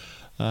of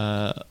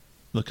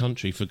the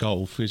country for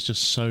golf. There's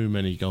just so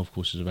many golf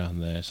courses around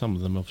there. Some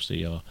of them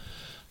obviously are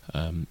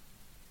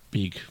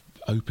big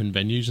open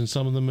venues, and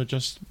some of them are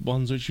just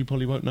ones which you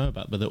probably won't know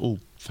about, but they're all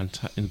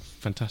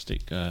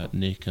fantastic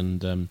nick,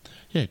 and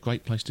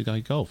great place to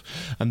go golf.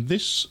 And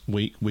this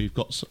week we've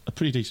got a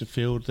pretty decent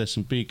field. There's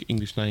some big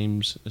English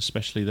names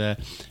especially there.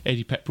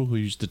 Eddie Pepperell,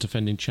 who's the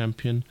defending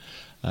champion,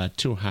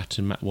 Tyrrell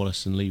Hatton, Matt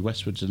Wallace and Lee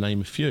Westwood, to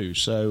name a few.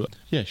 So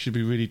yeah, should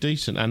be really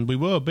decent. And we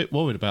were a bit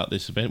worried about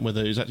this event,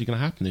 whether it was actually going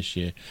to happen this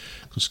year,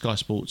 because Sky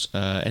Sports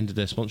ended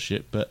their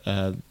sponsorship, but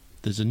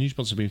there's a new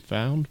sponsor being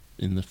found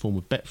in the form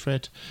of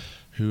Betfred,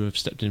 who have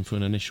stepped in for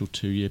an initial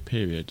 2-year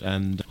period.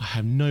 And I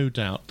have no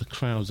doubt the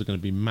crowds are going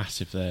to be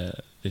massive there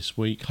this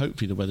week.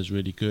 Hopefully the weather's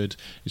really good.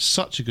 It's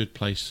such a good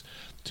place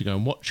to go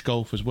and watch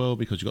golf as well,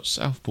 because you've got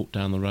Southport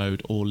down the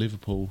road, or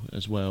Liverpool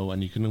as well,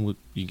 and you can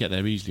get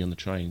there easily on the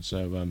train.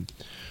 So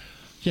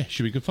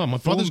should be good fun. My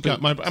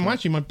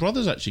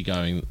brother's actually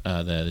going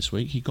there this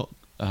week. He got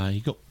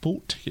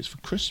bought tickets for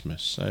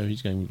Christmas, so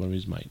he's going with one of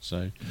his mates.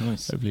 So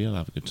nice. Hopefully he'll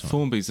have a good time.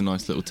 Formby's a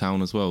nice little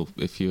town as well,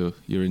 if you're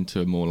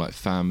into a more like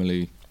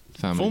family.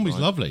 Formby's vibe.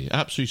 Lovely,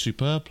 absolutely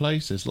superb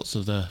place. There's lots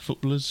of the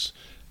footballers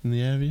in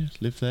the area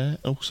live there.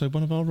 Also,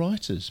 one of our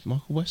writers,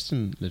 Michael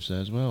Weston, lives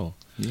there as well.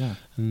 Yeah,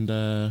 and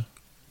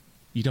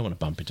you don't want to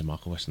bump into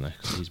Michael Weston there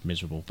because he's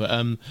miserable. But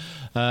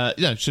so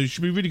it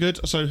should be really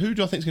good. So who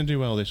do I think is going to do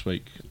well this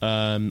week?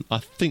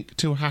 I think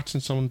Tyrrell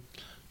Hatton, someone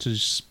to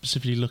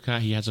specifically look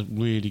at. He has a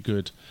really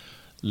good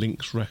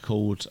links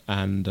record,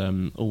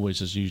 and always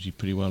does usually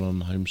pretty well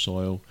on home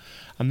soil.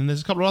 And then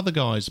there's a couple of other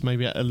guys,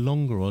 maybe at a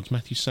longer odds.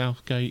 Matthew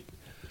Southgate,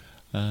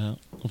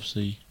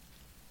 obviously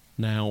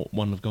now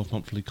one of Golf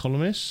Monthly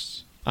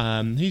columnists.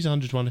 He's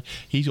 101.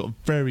 He's got a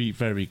very,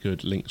 very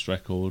good links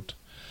record.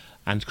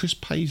 And Chris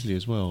Paisley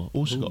as well,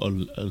 also got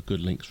a good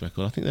links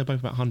record. I think they're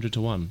both about 100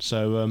 to 1.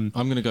 So I'm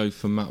going to go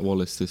for Matt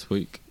Wallace this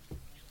week.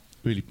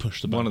 Really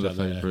pushed the one of the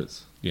favourites.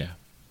 favourites. Yeah.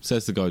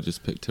 Says the guy who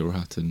just picked Tyrrell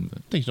Hatton.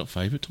 But He's not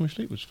favourite. Tommy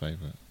Fleetwood's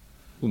favourite.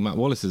 Well, Matt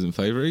Wallace isn't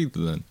favourite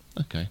either then.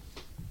 Okay.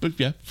 But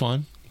yeah,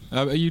 fine.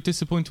 Are you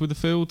disappointed with the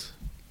field?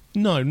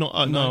 No,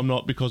 not no, I'm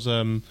not, because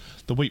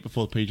the week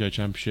before the PGA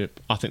Championship,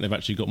 I think they've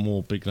actually got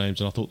more big names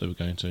than I thought they were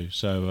going to.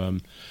 So,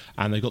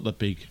 and they've got the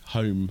big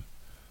home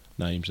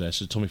names there.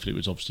 So Tommy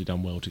Fleetwood's obviously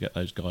done well to get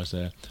those guys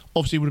there.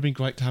 Obviously, it would have been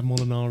great to have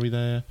Molinari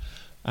there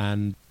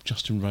and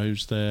Justin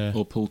Rose there,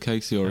 or Paul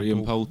Casey, or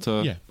Ian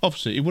Poulter. Yeah,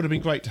 obviously, it would have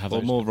been great to have. Or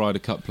those more Ryder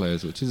Cup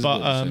players, which is.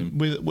 But a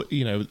bit of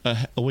with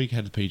a week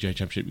ahead of the PGA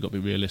Championship, you've got to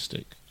be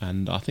realistic,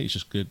 and I think it's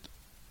just good.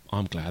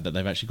 I'm glad that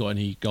they've actually got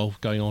any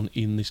golf going on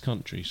in this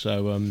country.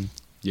 So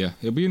yeah,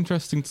 it'll be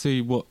interesting to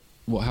see what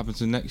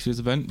happens in next year's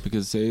event,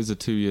 because it is a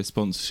 2-year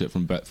sponsorship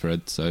from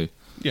Betfred. So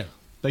yeah,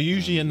 they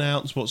usually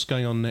announce what's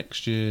going on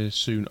next year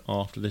soon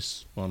after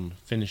this one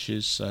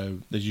finishes. So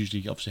they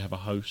usually obviously have a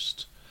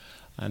host,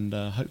 and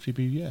hopefully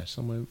be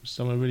somewhere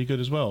really good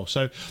as well.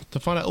 So to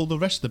find out all the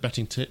rest of the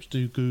betting tips,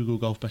 do Google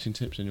golf betting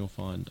tips, and you'll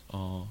find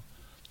our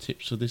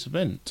tips for this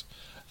event.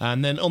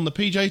 And then on the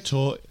PGA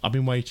Tour, I've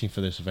been waiting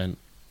for this event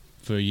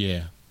for a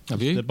year.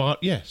 Have you?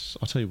 Yes,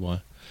 I'll tell you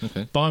why.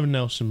 Okay. Byron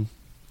Nelson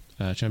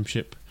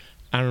Championship,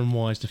 Aaron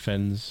Wise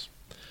defends,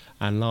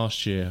 and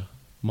last year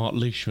Mark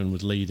Leishman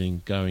was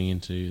leading going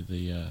into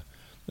the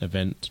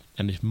event,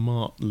 and if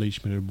Mark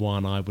Leishman had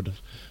won, I would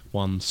have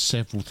won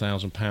several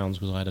 £1,000s,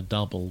 because I had a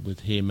double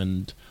with him,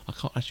 and I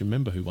can't actually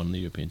remember who won the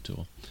European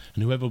Tour.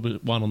 And whoever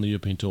won on the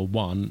European Tour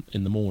won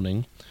in the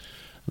morning.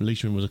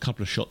 Leishman was a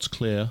couple of shots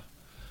clear.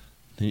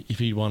 If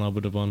he'd won, I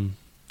would have won,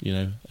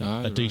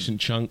 a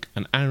decent chunk.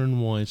 And Aaron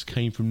Wise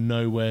came from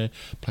nowhere,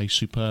 played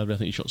superbly. I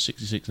think he shot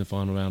 66 in the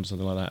final round or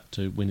something like that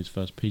to win his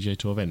first PGA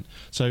Tour event.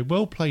 So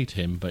well played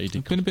him, but he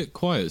did. Been a bit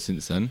quiet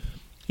since then.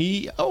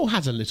 He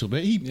has a little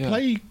bit. He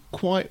played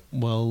quite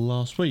well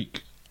last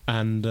week,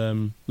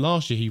 and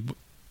last year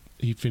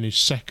he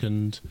finished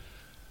second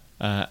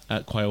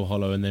at Quail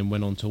Hollow and then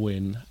went on to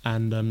win.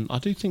 And I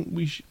do think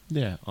we should.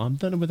 Yeah, I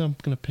don't know whether I'm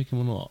going to pick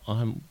him or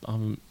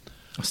not.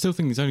 I still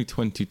think he's only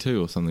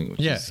 22 or something,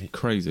 which is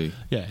crazy.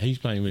 Yeah, he's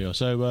playing really well.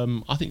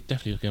 So I think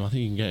definitely look at him. I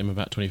think you can get him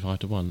about 25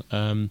 to 1.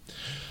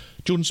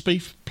 Jordan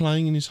Spieth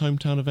playing in his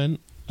hometown event,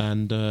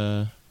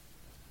 and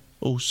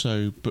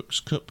also Brooks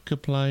Koepka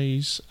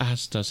plays,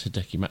 as does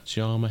Hideki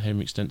Matsuyama,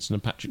 Henrik Stenson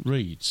and Patrick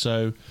Reed.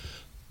 So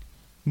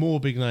more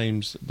big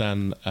names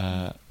than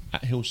at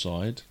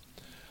Hillside.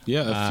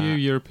 Yeah, a few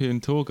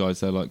European Tour guys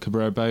there, like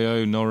Cabrera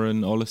Bello,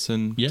 Noren,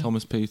 Ollison,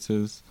 Thomas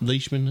Peters.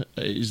 Leishman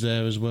is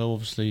there as well,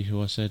 obviously,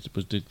 who I said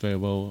did very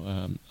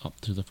well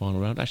up to the final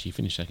round. Actually, he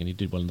finished second. He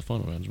did well in the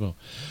final round as well.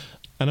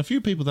 And a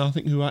few people that I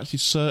think who are actually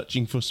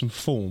searching for some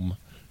form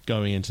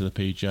going into the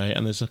PGA,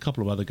 and there's a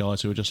couple of other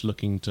guys who are just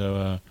looking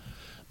to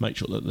make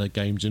sure that their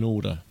game's in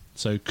order.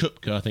 So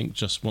Koepka, I think,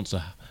 just wants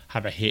to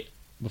have a hit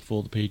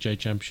before the PGA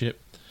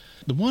Championship.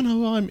 The one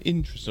who I'm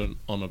interested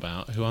on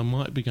about, who I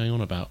might be going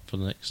on about for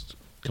the next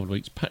couple of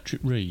weeks,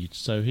 Patrick Reed.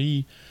 So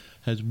he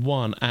has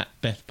won at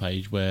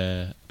Bethpage,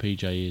 where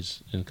PJ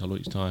is in a couple of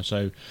weeks' time.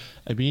 So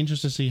it'd be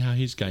interesting to see how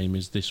his game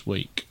is this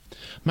week.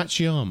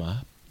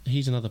 Matsuyama,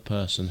 he's another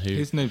person who...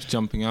 His name's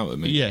jumping out at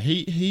me. Yeah,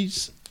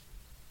 he's...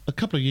 A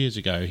couple of years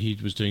ago, he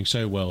was doing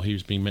so well, he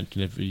was being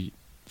mentioned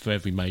for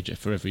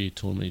every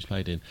tournament he's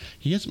played in.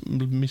 He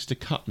hasn't missed a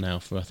cut now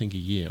for, I think, a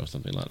year or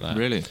something like that.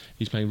 Really?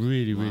 He's playing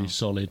really, really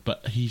solid,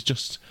 but he's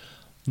just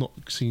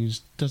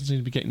doesn't seem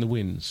to be getting the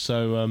wins.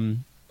 So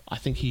I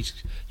think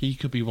he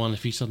could be one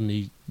if he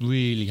suddenly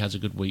really has a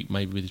good week,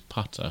 maybe with his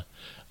putter.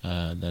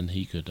 Then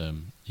he could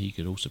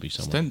also be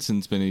someone.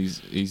 Stenson's been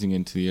easing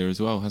into the year as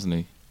well, hasn't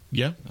he?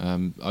 Yeah,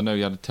 I know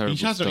he had a terrible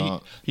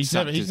start. He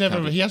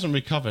hasn't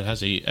recovered, has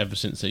he? Ever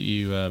since that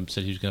you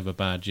said he was going to have a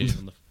bad year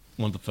on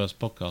one of the first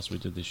podcasts we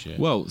did this year.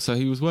 Well, so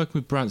he was working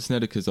with Brant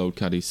Snedeker's old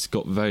caddy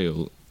Scott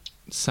Vale,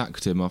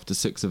 sacked him after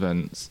 6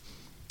 events.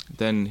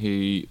 Then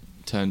he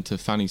turned to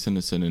Fanny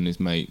Sunderson and his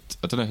mate.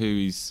 I don't know who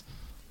he's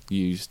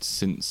used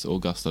since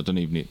Augusta. I don't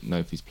even know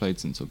if he's played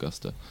since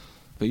Augusta.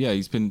 But yeah,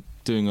 he's been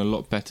doing a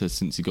lot better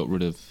since he got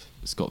rid of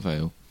Scott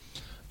Vale.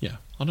 Yeah,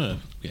 I don't know.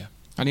 Yeah.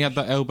 And he had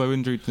that elbow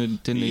injury,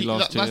 didn't he,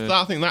 last year?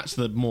 I think that's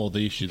the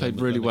issue.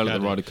 Played really well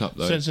at the Ryder Cup,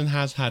 though. Stenson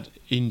has had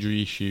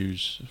injury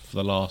issues for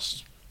the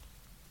last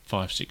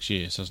 5-6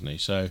 years, hasn't he?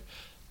 So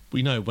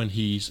we know when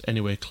he's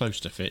anywhere close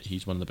to fit,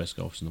 he's one of the best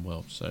golfers in the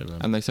world. So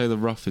and they say the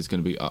rough is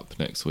going to be up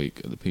next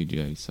week at the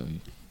PGA, so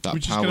that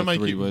which is going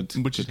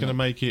to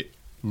make it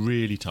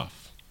really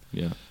tough.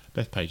 Yeah,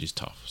 Bethpage is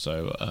tough.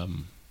 So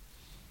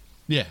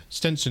yeah,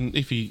 Stenson,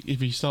 if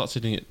he starts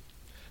hitting it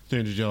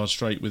 300 yards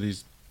straight with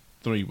his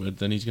 3-wood,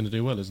 then he's going to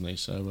do well, isn't he?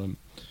 So,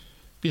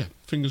 yeah,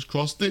 fingers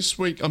crossed. This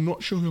week, I'm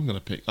not sure who I'm going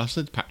to pick. I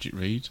said Patrick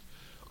Reed.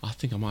 I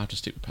think I might have to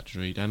stick with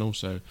Patrick Reed. And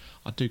also,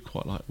 I do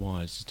quite like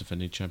Wise as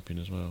defending champion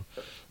as well.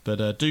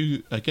 But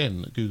do,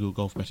 again, Google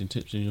golf betting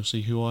tips and you'll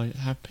see who I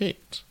have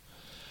picked.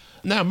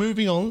 Now,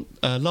 moving on.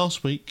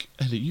 Last week,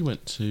 Elliot, you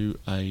went to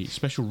a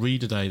special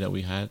reader day that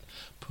we had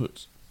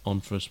put on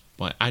for us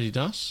by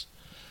Adidas.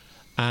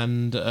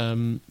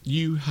 And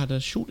you had a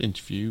short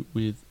interview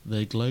with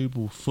their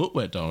global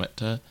footwear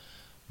director,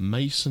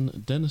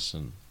 Mason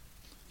Dennison.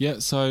 Yeah,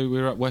 so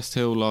we were at West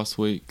Hill last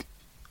week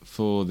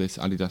for this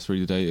Adidas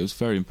Reader Day. It was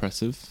very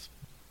impressive.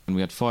 And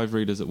we had 5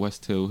 readers at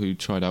West Hill who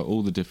tried out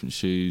all the different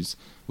shoes.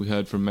 We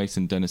heard from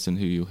Mason Dennison,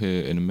 who you'll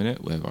hear in a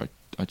minute, where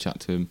I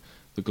chat to him,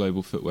 the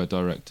global footwear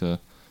director,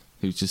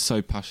 who's just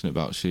so passionate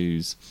about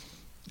shoes.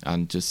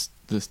 And just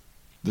the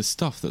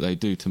stuff that they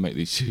do to make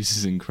these shoes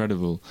is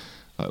incredible.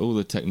 Like all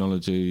the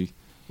technology,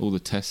 all the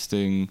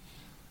testing.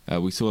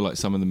 We saw like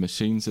some of the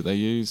machines that they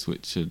use,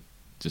 which are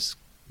just,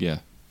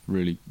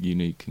 really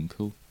unique and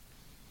cool.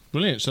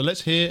 Brilliant. So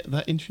let's hear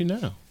that interview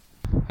now.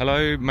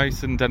 Hello,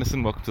 Mason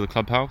Dennison. Welcome to the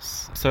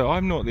Clubhouse. So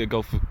I'm not the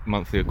Golf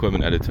Monthly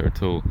equipment editor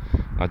at all.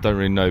 I don't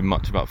really know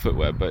much about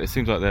footwear, but it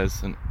seems like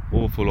there's an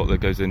awful lot that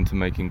goes into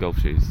making golf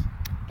shoes.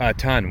 A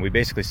ton. We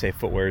basically say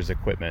footwear is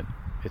equipment.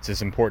 It's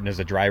as important as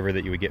a driver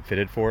that you would get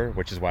fitted for,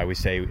 which is why we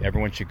say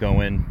everyone should go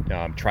in,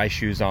 try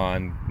shoes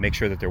on, make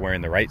sure that they're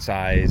wearing the right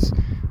size,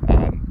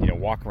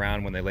 walk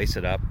around when they lace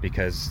it up,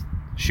 because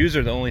shoes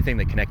are the only thing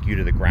that connect you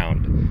to the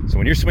ground. So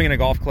when you're swinging a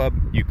golf club,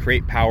 you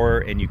create power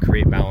and you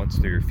create balance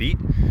through your feet.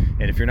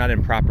 And if you're not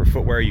in proper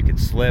footwear, you could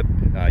slip,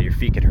 your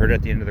feet could hurt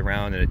at the end of the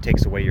round, and it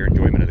takes away your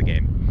enjoyment of the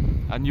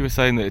game. And you were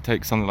saying that it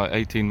takes something like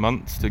 18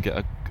 months to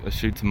get a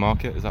shoe to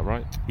market, is that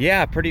right?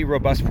 Yeah, pretty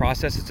robust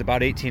process. It's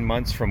about 18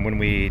 months from when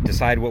we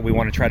decide what we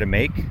want to try to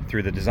make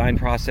through the design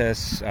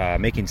process,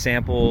 making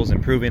samples,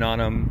 improving on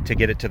them to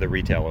get it to the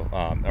retail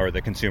or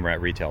the consumer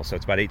at retail. So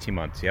it's about 18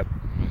 months, yep.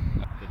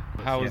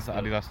 How has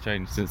Adidas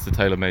changed since the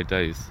TaylorMade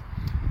days?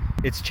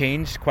 It's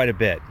changed quite a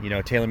bit.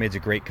 TaylorMade's a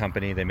great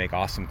company. They make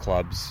awesome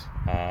clubs.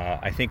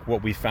 I think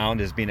what we found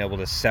is being able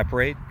to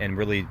separate and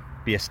really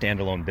be a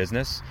standalone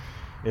business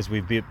is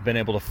we've been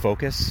able to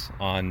focus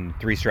on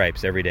 3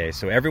 stripes every day.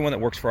 So everyone that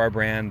works for our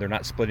brand, they're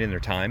not splitting their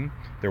time.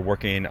 They're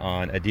working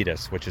on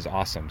Adidas, which is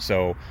awesome.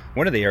 So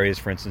one of the areas,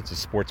 for instance, is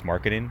sports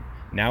marketing.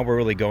 Now we're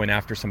really going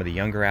after some of the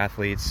younger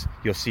athletes.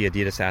 You'll see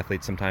Adidas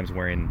athletes sometimes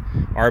wearing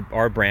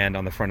our brand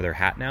on the front of their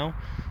hat now.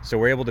 So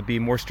we're able to be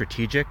more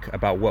strategic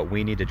about what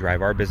we need to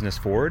drive our business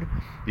forward.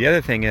 The other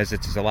thing is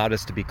it's allowed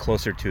us to be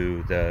closer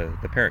to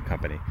the parent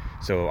company.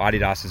 So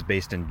Adidas is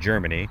based in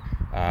Germany.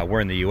 We're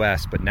in the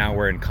US, but now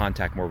we're in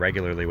contact more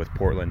regularly with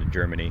Portland and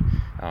Germany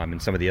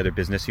and some of the other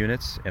business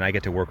units. And I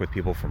get to work with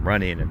people from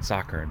running and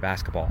soccer and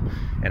basketball.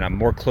 And I'm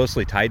more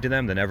closely tied to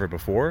them than ever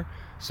before.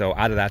 So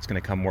out of that's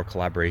going to come more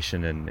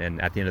collaboration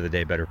and at the end of the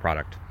day, better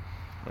product.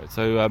 Right,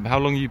 so how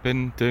long have you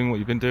been doing what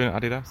you've been doing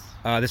at Adidas?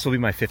 This will be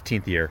my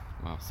 15th year.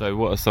 Wow. So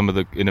what are some of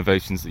the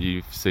innovations that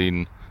you've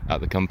seen at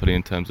the company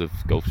in terms of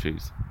golf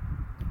shoes?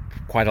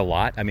 Quite a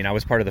lot. I mean, I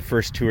was part of the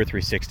first Tour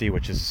 360,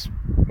 which is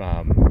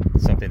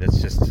something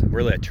that's just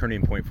really a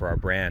turning point for our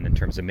brand in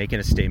terms of making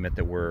a statement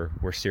that we're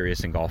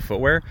serious in golf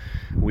footwear.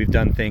 We've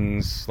done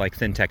things like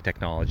ThinTech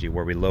technology,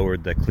 where we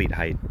lowered the cleat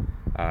height,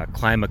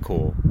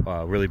 Climacool,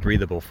 really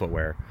breathable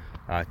footwear.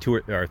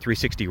 or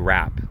 360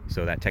 wrap,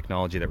 so that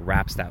technology that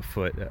wraps that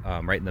foot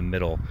right in the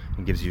middle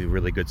and gives you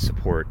really good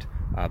support.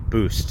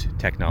 Boost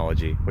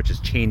technology, which has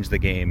changed the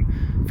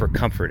game for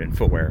comfort in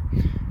footwear.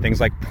 Things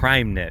like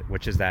Prime Knit,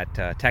 which is that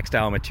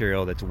textile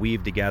material that's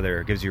weaved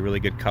together, gives you really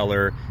good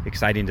color,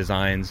 exciting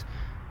designs,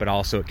 but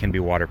also it can be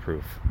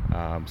waterproof.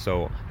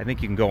 So I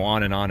think you can go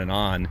on and on and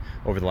on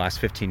over the last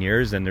 15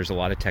 years, and there's a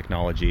lot of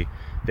technology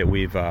that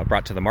we've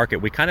brought to the market.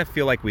 We kind of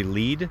feel like we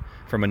lead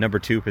from a number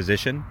 2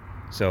 position.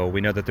 So we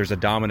know that there's a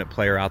dominant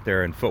player out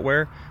there in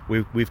footwear.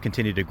 We've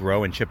continued to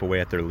grow and chip away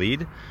at their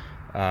lead.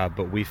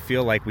 But we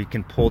feel like we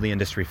can pull the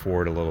industry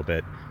forward a little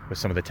bit with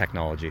some of the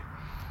technology.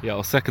 Yeah,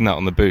 I'll second that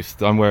on the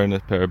Boost. I'm wearing a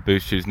pair of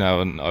Boost shoes now,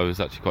 and I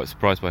was actually quite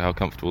surprised by how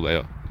comfortable they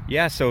are.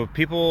 Yeah, so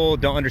people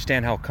don't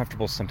understand how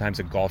comfortable sometimes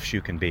a golf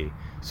shoe can be.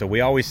 So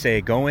we always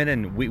say go in,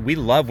 and we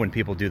love when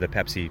people do the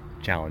Pepsi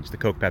challenge, the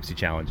Coke Pepsi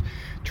challenge.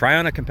 Try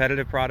on a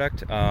competitive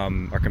product,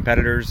 our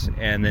competitors,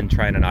 and then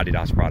try on an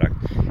Adidas product.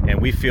 And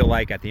we feel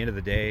like at the end of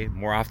the day,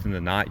 more often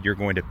than not, you're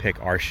going to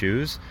pick our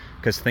shoes,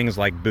 because things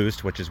like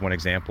Boost, which is one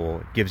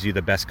example, gives you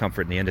the best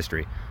comfort in the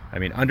industry. I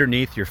mean,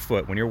 underneath your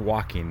foot, when you're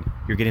walking,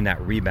 you're getting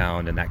that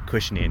rebound and that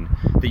cushioning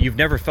that you've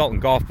never felt in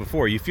golf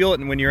before. You feel it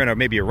when you're in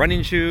maybe a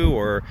running shoe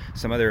or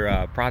some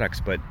other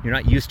products, but you're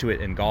not used to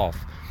it in golf.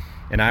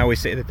 And I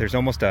always say that there's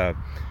almost a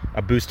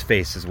Boost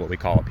face is what we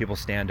call it. People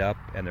stand up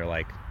and they're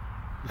like,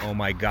 oh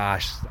my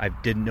gosh, I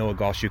didn't know a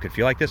golf shoe could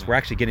feel like this. We're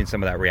actually getting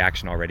some of that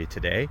reaction already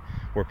today,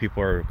 where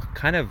people are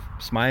kind of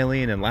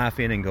smiling and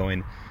laughing and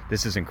going,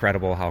 this is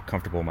incredible how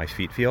comfortable my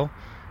feet feel.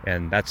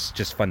 And that's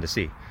just fun to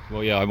see.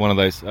 Well, yeah, I'm one of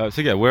those.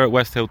 So yeah, we're at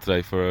West Hill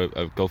today for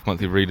a Golf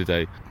Monthly Reader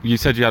Day. You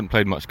said you hadn't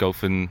played much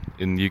golf in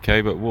the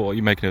UK, but what are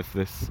you making of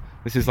this?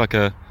 This is like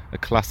a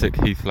classic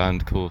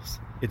heathland course.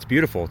 It's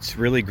beautiful. It's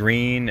really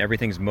green.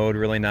 Everything's mowed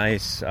really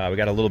nice. We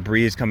got a little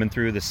breeze coming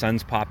through. The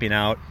sun's popping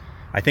out.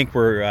 I think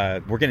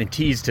we're getting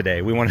teased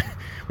today. We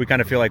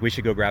kind of feel like we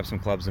should go grab some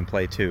clubs and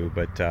play too.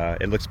 But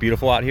it looks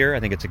beautiful out here.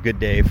 I think it's a good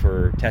day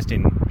for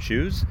testing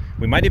shoes.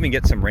 We might even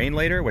get some rain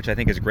later, which I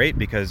think is great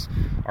because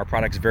our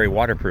product's very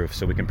waterproof,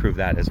 so we can prove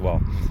that as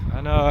well.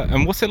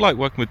 And what's it like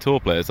working with tour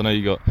players? I know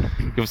you've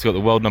obviously got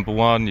the world number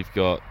 1. You've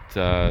got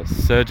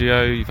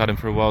Sergio. You've had him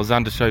for a while.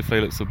 Xander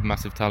Schauffele looks a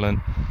massive talent.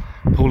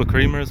 Paula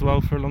Creamer as well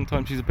for a long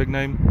time. She's a big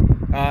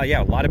name.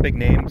 Yeah, a lot of big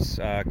names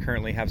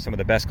currently have some of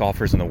the best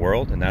golfers in the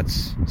world, and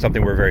that's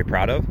something we're very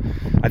proud of.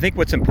 I think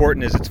what's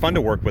important is it's fun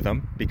to work with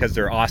them because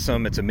they're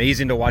awesome. It's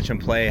amazing to watch them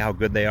play, how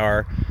good they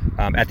are.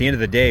 At the end of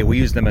the day, we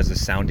use them as a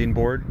sounding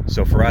board.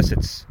 So for us,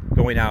 it's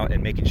going out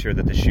and making sure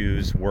that the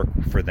shoes work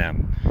for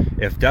them.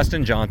 If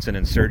Dustin Johnson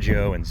and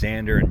Sergio and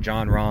Xander and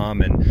John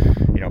Rahm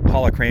and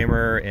Paula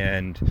Creamer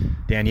and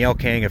Danielle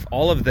Kang, if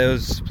all of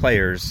those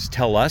players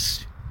tell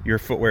us your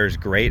footwear is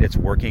great, it's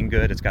working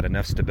good, it's got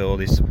enough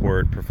stability,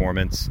 support,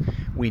 performance,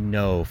 we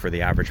know for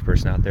the average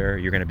person out there,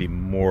 you're going to be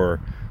more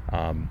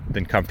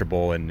than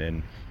comfortable and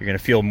you're going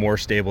to feel more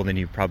stable than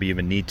you probably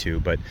even need to.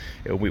 But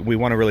we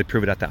want to really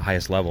prove it at that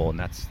highest level, and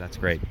that's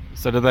great.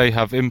 So do they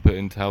have input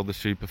into how the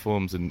shoe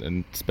performs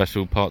and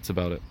special parts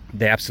about it?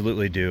 They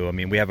absolutely do. I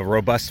mean, we have a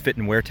robust fit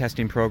and wear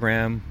testing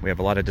program. We have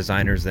a lot of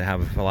designers that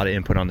have a lot of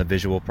input on the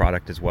visual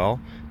product as well.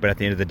 But at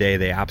the end of the day,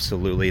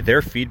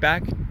 their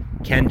feedback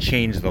can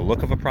change the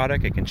look of a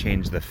product. It can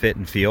change the fit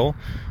and feel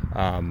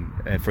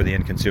for the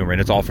end consumer, and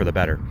it's all for the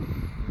better.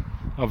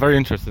 Oh, very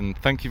interesting.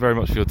 Thank you very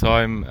much for your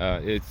time.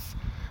 It's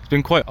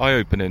been quite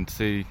eye-opening to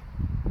see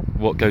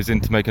what goes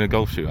into making a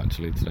golf shoe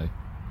actually today.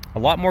 A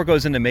lot more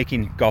goes into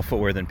making golf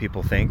footwear than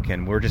people think,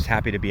 and we're just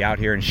happy to be out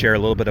here and share a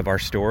little bit of our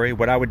story.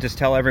 What I would just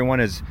tell everyone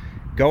is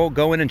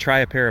go in and try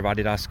a pair of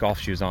Adidas golf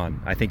shoes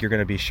on. I think you're going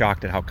to be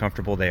shocked at how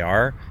comfortable they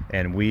are,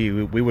 and we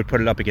would put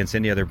it up against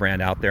any other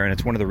brand out there, and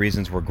it's one of the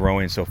reasons we're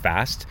growing so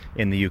fast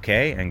in the UK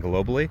and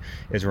globally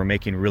is we're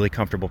making really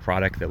comfortable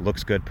product that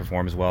looks good,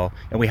 performs well,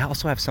 and we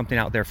also have something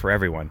out there for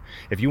everyone.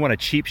 If you want a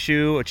cheap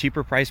shoe, a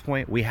cheaper price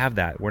point, we have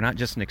that. We're not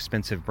just an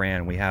expensive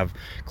brand. We have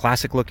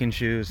classic looking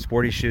shoes,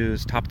 sporty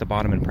shoes, top to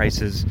bottom in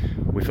prices.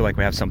 We feel like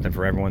we have something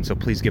for everyone, so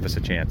please give us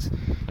a chance.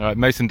 All right,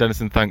 Mason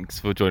Dennison, thanks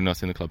for joining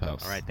us in the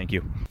clubhouse. All right, thank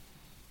you.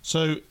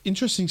 So,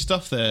 interesting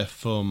stuff there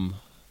from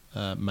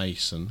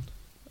Mason.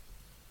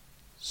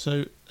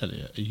 So,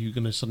 Elliot, are you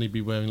going to suddenly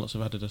be wearing lots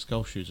of Adidas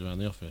golf shoes around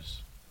the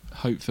office?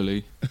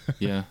 Hopefully,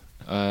 yeah.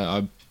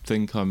 I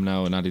think I'm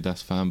now an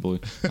Adidas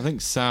fanboy. I think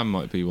Sam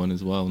might be one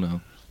as well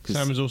now.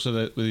 Sam was also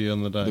there with you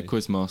on the day. The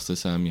Quizmaster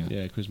Sam, yeah.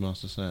 Yeah,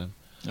 Quizmaster Sam.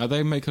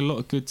 They make a lot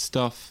of good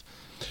stuff.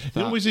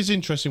 It always is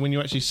interesting when you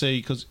actually see,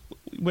 because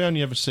we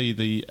only ever see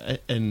the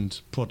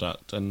end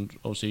product, and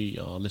obviously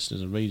our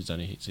listeners and readers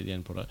only see the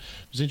end product.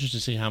 It's interesting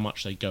to see how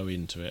much they go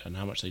into it and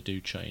how much they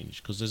do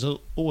change, because there's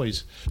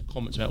always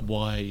comments about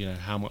why,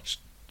 how much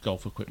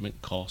golf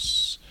equipment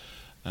costs,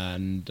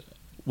 and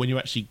when you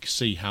actually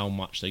see how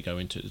much they go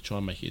into it to try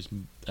and make it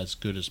as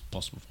good as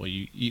possible for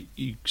you,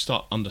 you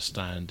start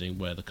understanding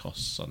where the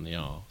costs suddenly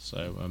are.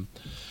 So,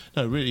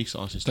 no, really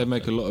exciting stuff. They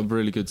make a lot of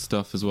really good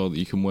stuff as well that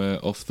you can wear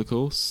off the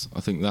course.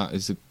 I think that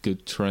is a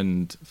good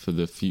trend for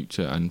the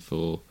future and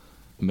for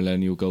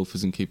millennial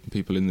golfers and keeping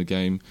people in the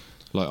game.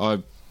 Like,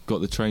 I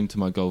got the train to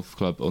my golf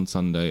club on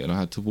Sunday, and I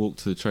had to walk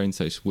to the train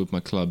station with my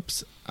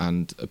clubs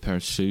and a pair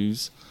of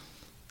shoes.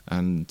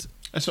 And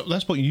that's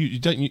what you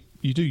do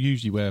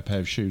usually wear a pair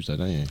of shoes, though,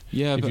 don't you?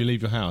 Yeah. If you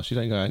leave your house, you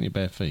don't go out in your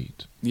bare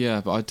feet.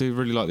 Yeah, but I do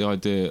really like the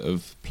idea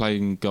of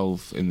playing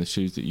golf in the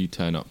shoes that you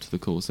turn up to the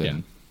course in.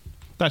 Yeah.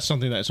 That's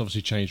something that's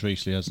obviously changed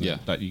recently, hasn't Yeah.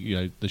 it? That you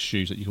know, the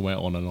shoes that you can wear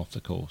on and off the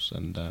course,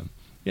 and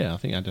I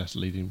think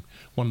Adidas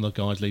one of the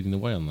guys leading the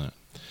way on that.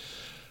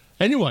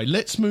 Anyway,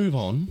 let's move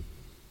on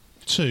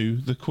to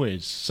the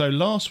quiz. So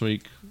last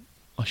week,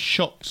 I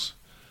shocked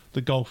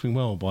the golfing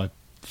world by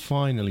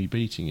finally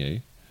beating you,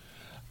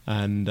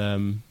 and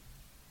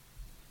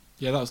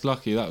yeah, that was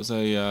lucky. That was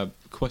a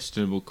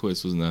questionable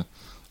quiz, wasn't there?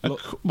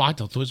 I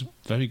thought it was a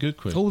very good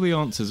quiz. All the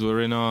answers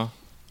were in our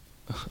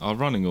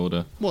running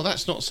order. Well,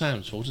 that's not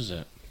Sam's fault, is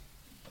it?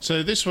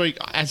 So this week,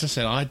 as I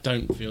said, I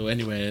don't feel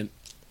anywhere...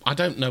 I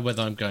don't know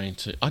whether I'm going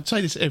to... I'd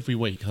say this every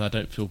week, because I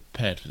don't feel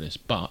prepared for this,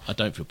 but I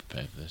don't feel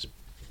prepared for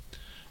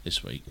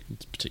this week in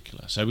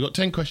particular. So we've got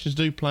 10 questions.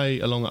 Do play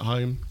along at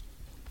home.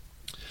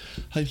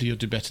 Hopefully you'll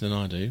do better than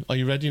I do. Are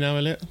you ready now,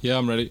 Elliot? Yeah,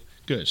 I'm ready.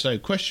 Good. So,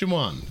 question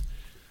 1.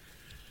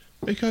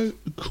 Mikko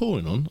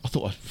Korhonen, I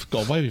thought I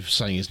got away with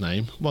saying his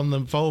name, won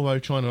the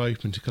Volvo China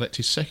Open to collect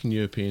his second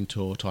European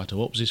Tour title.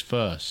 What was his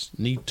first?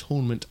 Need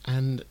tournament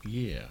and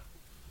year.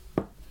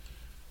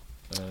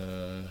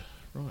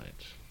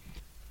 Right.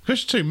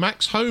 Question 2.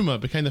 Max Homa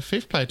became the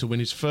 5th player to win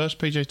his first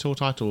PGA Tour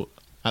title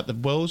at the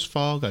Wells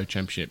Fargo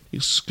Championship.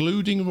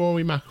 Excluding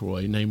Rory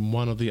McIlroy, name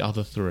one of the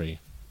other 3.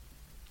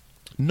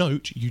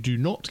 Note, you do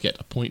not get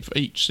a point for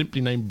each.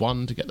 Simply name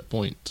one to get the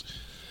point.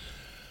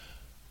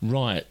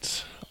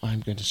 Right.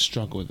 I'm going to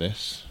struggle with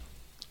this.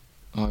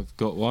 I've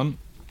got one.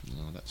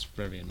 Oh, that's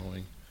very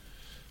annoying.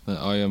 That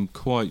I am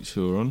quite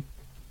sure on.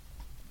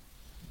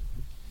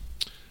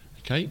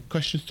 Okay,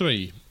 question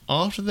 3.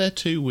 After their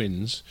 2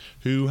 wins,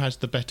 who has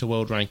the better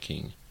world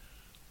ranking?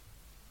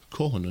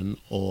 Korhonen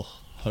or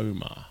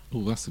Homa?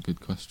 Oh, that's a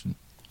good question.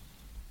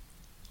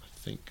 I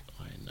think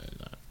I know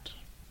that.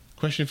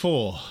 Question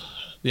 4.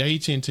 The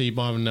AT&T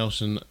Byron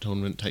Nelson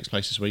tournament takes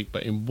place this week,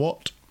 but in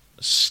what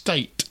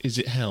state is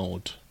it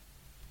held?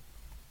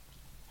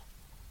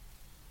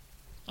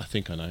 I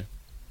think I know.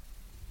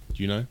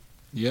 Do you know?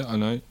 Yeah, I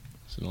know.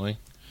 That's annoying.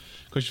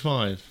 Question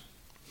 5.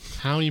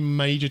 How many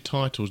major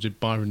titles did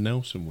Byron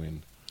Nelson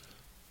win?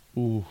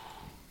 Ooh.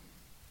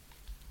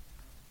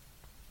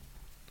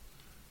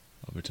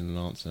 I've written an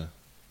answer.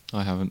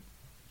 I haven't.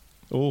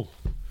 Oh,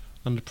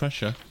 under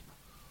pressure.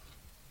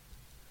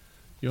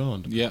 You're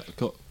under. Yeah,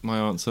 got my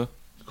answer.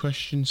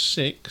 Question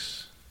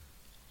 6.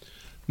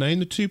 Name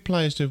the 2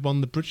 players to have won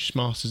the British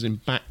Masters in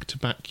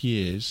back-to-back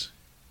years.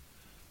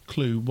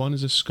 Clue, one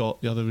is a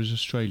Scot, the other is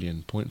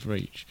Australian. Point for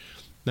each.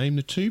 Name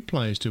the 2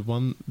 players to have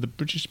won the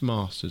British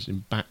Masters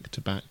in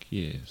back-to-back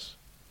years.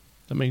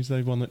 That means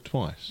they've won it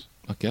twice.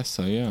 I guess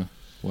so, yeah.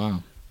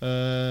 Wow.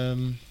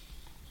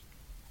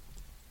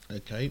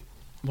 Okay.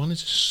 One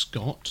is a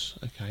Scot.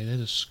 Okay, there's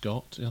a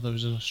Scot. The other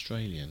is an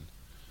Australian.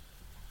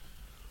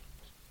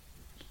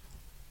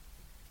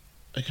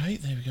 Okay,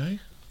 there we go.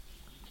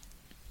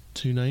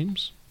 2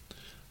 names.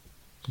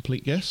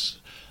 Complete guess.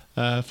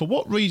 For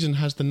what reason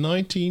has the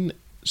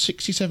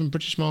 1967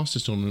 British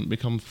Masters tournament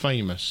become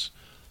famous?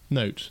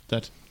 Note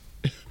that...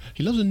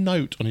 he loves a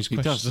note on his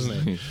questions,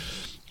 doesn't he?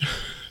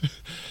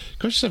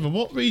 Question 7.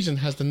 What reason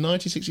has the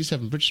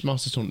 1967 British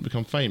Masters tournament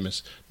become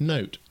famous?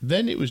 Note,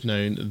 then it was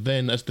known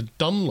then as the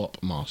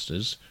Dunlop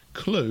Masters.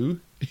 Clue,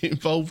 it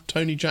involved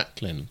Tony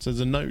Jacklin. So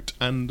there's a note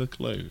and a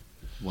clue.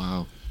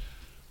 Wow.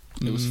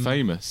 It was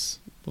famous.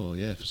 Well,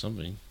 yeah, for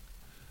something.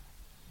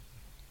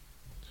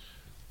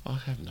 I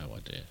have no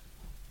idea.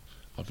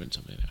 I've written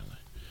something down though.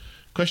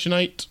 Question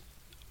 8.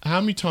 How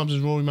many times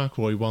has Rory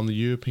McIlroy won the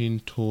European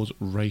Tour's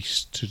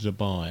Race to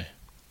Dubai?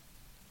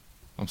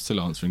 I'm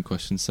still answering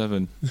question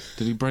 7.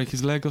 Did he break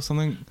his leg or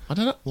something? I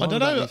don't know. Why I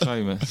don't would that know. be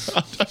famous?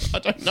 I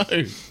don't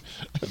know.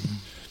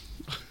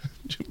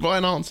 Write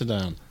an answer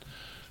down.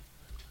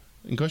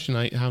 In question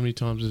 8, how many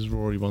times has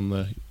Rory won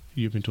the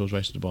European Tour's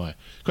Race to Dubai?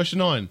 Question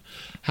 9.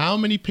 How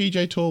many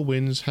PGA Tour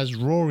wins has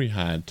Rory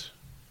had?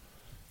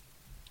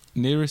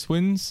 Nearest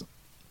wins?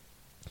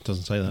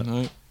 Doesn't say that.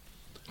 No.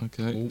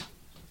 Okay. Ooh.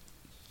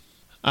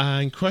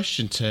 And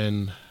question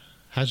 10.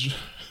 Has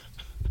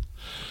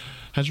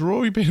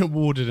Rory been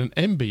awarded an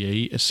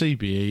MBE, a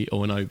CBE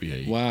or an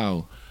OBE?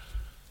 Wow.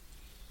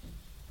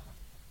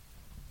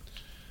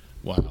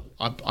 Wow.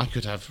 I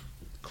could have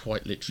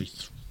quite literally...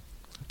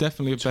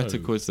 Definitely a better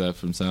 2. quiz there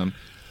from Sam.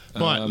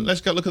 Right,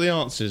 let's go look at the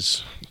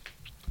answers.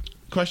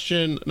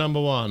 Question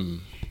number 1.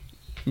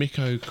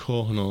 Mikko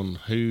Korhonen,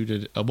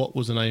 what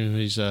was the name of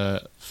his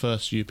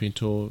first European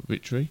Tour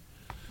victory?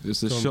 It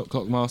was the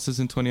Shotcock Masters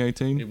in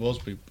 2018. It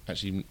was. We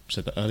actually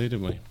said that earlier,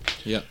 didn't we?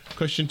 Yeah.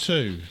 Question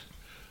 2.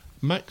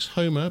 Max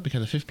Homa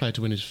became the 5th player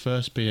to win his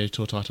first PGA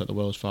Tour title at the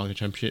Wells Fargo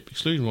Championship.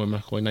 Excluding Rory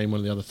McIlroy, name one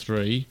of the other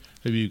 3.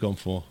 Who have you gone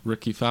for?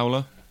 Ricky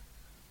Fowler.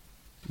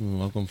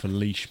 I've gone for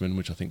Leishman,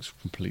 which I think is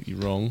completely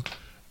wrong.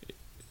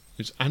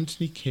 It's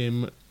Anthony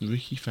Kim,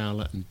 Ricky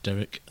Fowler and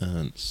Derek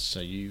Ernst.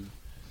 So you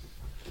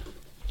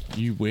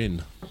You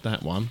win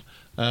that one.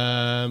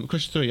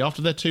 Question 3.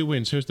 After their 2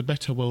 wins, who has the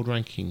better world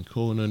ranking,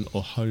 Korhonen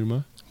or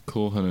Homa?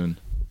 Korhonen.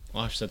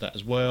 I've said that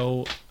as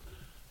well.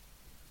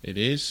 It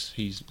is.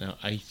 He's now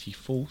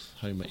 84th.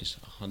 Homa is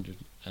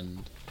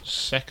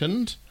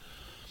 102nd.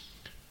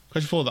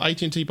 Question 4. The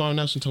AT&T Byron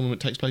Nelson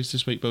tournament takes place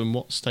this week, but in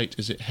what state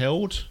is it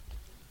held?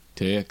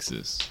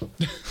 Texas.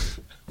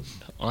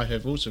 I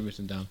have also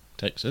written down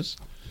Texas.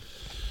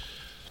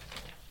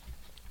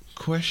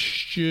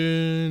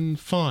 Question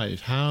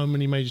 5. How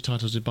many major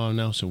titles did Byron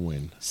Nelson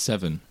win?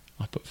 7.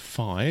 I put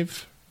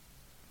 5.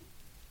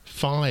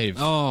 5.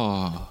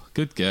 Oh,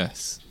 good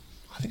guess.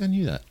 I think I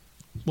knew that.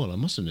 Well, I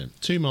must have known.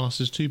 2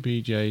 Masters, 2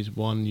 BJs,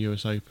 1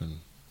 US Open.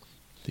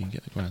 Didn't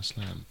get the Grand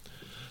Slam.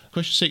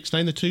 Question 6.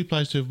 Name the 2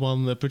 players who have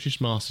won the British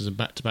Masters in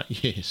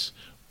back-to-back years.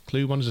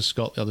 Clue 1 is a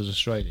Scot, the other is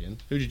Australian.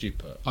 Who did you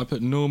put? I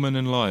put Norman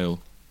and Lyle.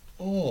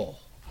 Oh,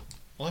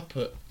 I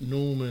put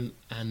Norman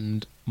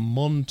and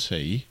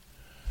Monty.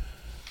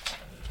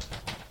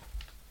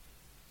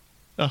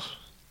 Oh,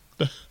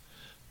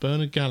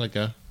 Bernard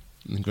Gallagher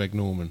and Greg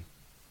Norman.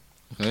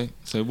 Okay,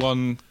 so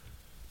 1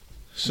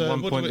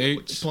 point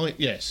each.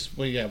 Yes,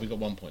 well, yeah, we got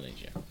 1 point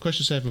each. Yeah.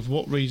 Question 7: for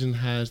what reason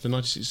has the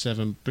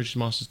 1967 British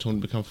Masters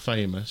tournament become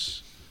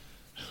famous?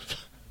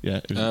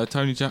 Yeah,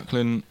 Tony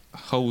Jacklin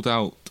holed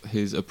out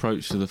his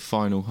approach to the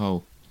final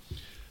hole.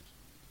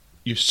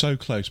 You're so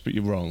close, but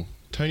you're wrong.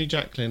 Tony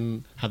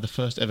Jacklin had the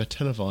first ever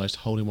televised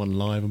hole-in-one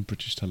live on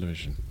British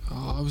television.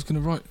 Oh, I was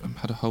going to write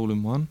had a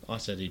hole-in-one. I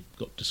said he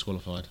got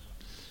disqualified.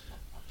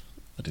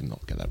 I did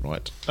not get that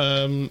right.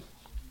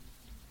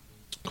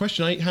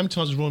 Question 8. How many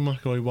times has Rory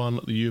McIlroy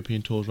won the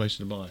European Tours race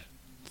to Dubai?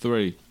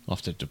 3.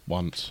 I've said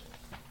once.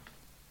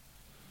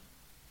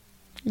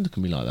 You look at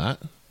me like that.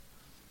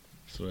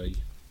 3.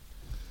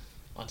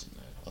 I didn't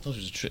know. I thought it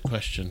was a trick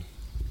question.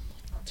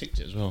 I ticked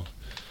it as well.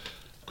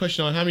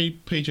 Question 9. How many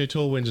PGA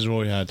Tour wins has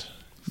Rory had?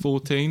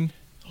 14.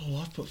 Oh,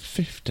 I've put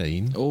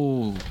 15.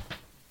 Oh.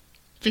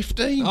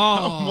 15?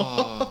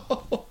 Oh.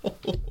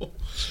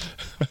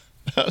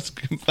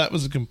 That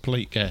was a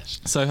complete guess.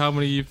 So how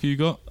many have you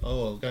got?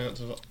 Oh, well, going up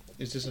to...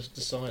 Is this a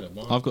decider?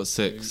 1, I've got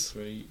 6. 2,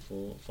 3,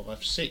 4,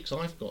 5, 6.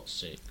 I've got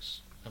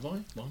 6. Have I?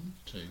 1,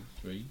 2,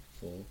 3,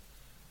 4,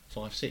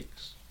 5,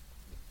 6.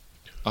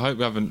 I hope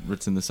we haven't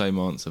written the same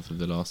answer for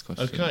the last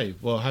question. Okay,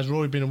 well, has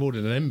Rory been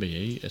awarded an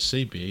MBE, a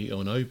CBE, or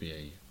an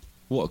OBE?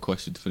 What a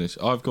question to finish.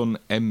 I've gone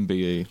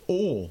MBE.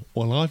 Oh,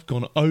 well, I've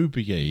gone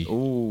OBE.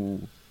 Oh.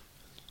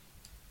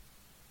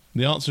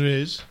 The answer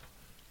is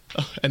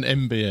an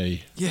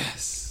MBE.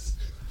 Yes.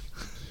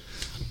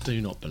 I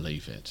do not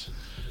believe it.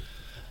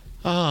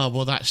 Ah,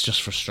 well, that's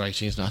just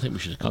frustrating, isn't it? I think we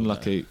should have come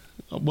Unlucky.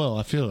 back. Well,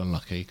 I feel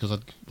unlucky because I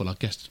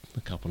guessed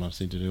a couple and I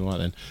seem to do all right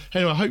then.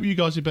 Anyway, I hope you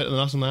guys did better than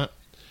us on that.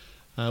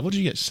 What did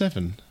you get?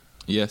 7?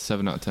 Yeah,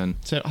 7 out of 10.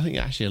 So I think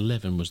actually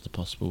 11 was the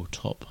possible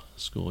top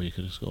score you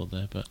could have scored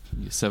there, but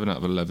 7 out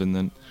of 11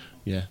 then.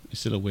 yeah,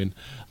 it's still a win.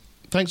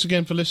 Thanks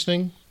again for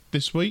listening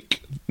this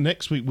week.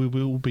 Next week we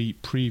will be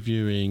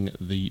previewing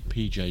the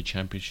PJ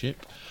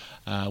Championship,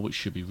 which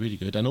should be really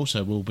good, and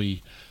also we'll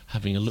be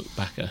having a look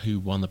back at who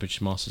won the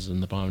British Masters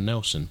and the Byron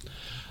Nelson.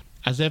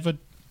 As ever,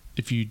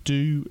 if you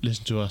do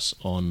listen to us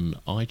on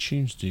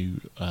iTunes,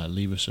 do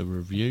leave us a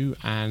review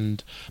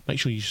and make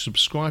sure you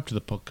subscribe to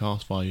the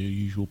podcast via your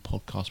usual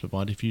podcast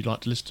provider if you'd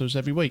like to listen to us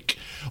every week.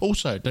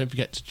 Also, don't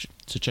forget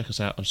to check us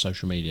out on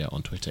social media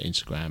on Twitter,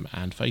 Instagram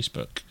and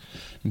Facebook.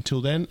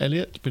 Until then,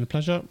 Elliot, it's been a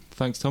pleasure.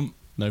 Thanks, Tom.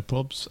 No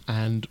probs,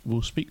 and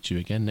we'll speak to you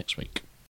again next week.